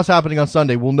 The draw is happening on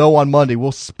Sunday. We'll know on Monday.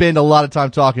 We'll spend a lot of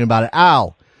time talking about it.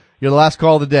 Al, you're the last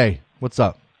call of the day. What's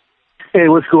up? Hey,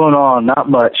 what's going on? Not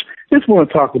much. Just want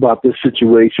to talk about this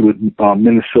situation with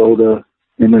Minnesota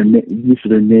and their use of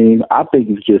their name. I think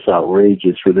it's just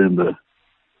outrageous for them to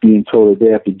being told that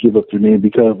they have to give up their name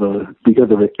because of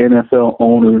an NFL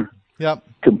owner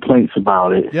complaints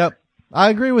about it. Yep. I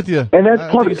agree with you. And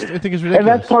that's part. I think it's ridiculous. And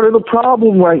that's part of the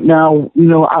problem right now.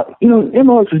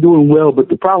 MLS is doing well, but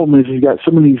the problem is you got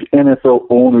some of these NFL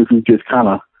owners who just kind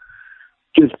of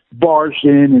just barge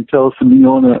in and tell some of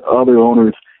the other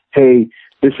owners, "Hey,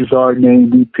 this is our name.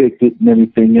 We picked it," and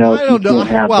everything else. I don't know.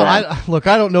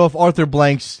 I don't know if Arthur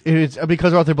Blank's it's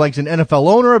because Arthur Blank's an NFL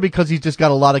owner or because he's just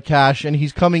got a lot of cash and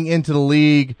he's coming into the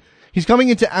league. He's coming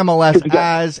into MLS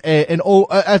as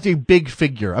a big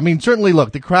figure. I mean, certainly,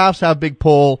 look, the Crafts have big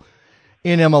pull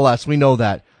in MLS. We know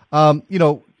that.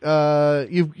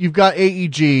 You've got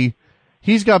AEG.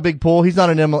 He's got big pull. He's not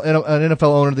an NFL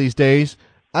owner these days.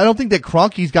 I don't think that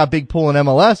Kroenke's got big pull in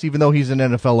MLS, even though he's an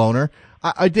NFL owner.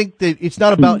 I think that it's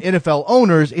not about NFL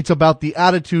owners. It's about the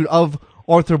attitude of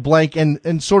Arthur Blank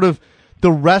and sort of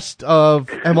the rest of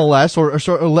MLS or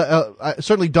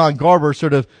certainly Don Garber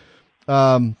sort of,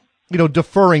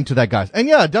 deferring to that guy. And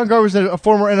yeah, Don Garber's a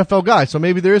former NFL guy, so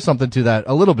maybe there is something to that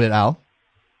a little bit, Al.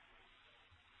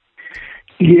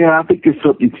 Yeah, I think there's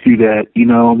something to that.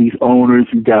 These owners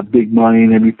who got big money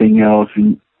and everything else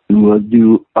and who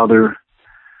do other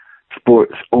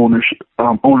sports ownership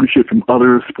from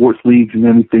other sports leagues and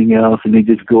everything else, and they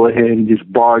just go ahead and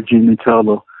just barge in and tell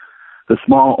the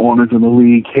small owners in the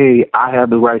league, "Hey, I have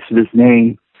the rights to this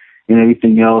name and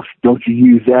everything else. Don't you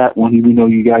use that one, even though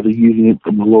you guys are using it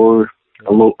from a lower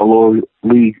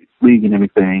league and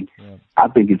everything." Yeah. I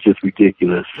think it's just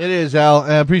ridiculous. It is, Al.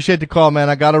 I appreciate the call, man.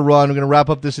 I got to run. We're going to wrap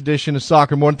up this edition of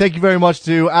Soccer Morning. Thank you very much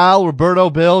to Al, Roberto,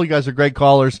 Bill. You guys are great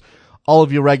callers. All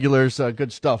of you regulars,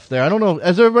 good stuff there. I don't know.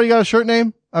 Has everybody got a shirt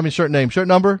name? I mean, shirt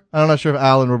number? I'm not sure if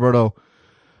Al and Roberto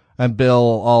and Bill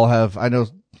all have. I know,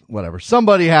 whatever.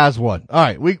 Somebody has one. All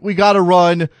right. We got to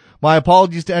run. My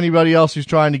apologies to anybody else who's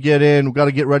trying to get in. We've got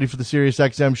to get ready for the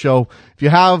SiriusXM show. If you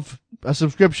have a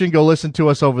subscription, go listen to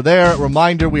us over there.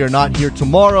 Reminder, we are not here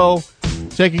tomorrow.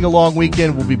 Taking a long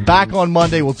weekend. We'll be back on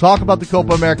Monday. We'll talk about the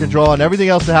Copa America draw and everything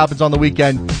else that happens on the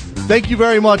weekend. Thank you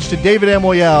very much to David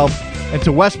Amoyal and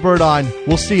to Wes Burdine.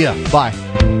 We'll see ya. Bye.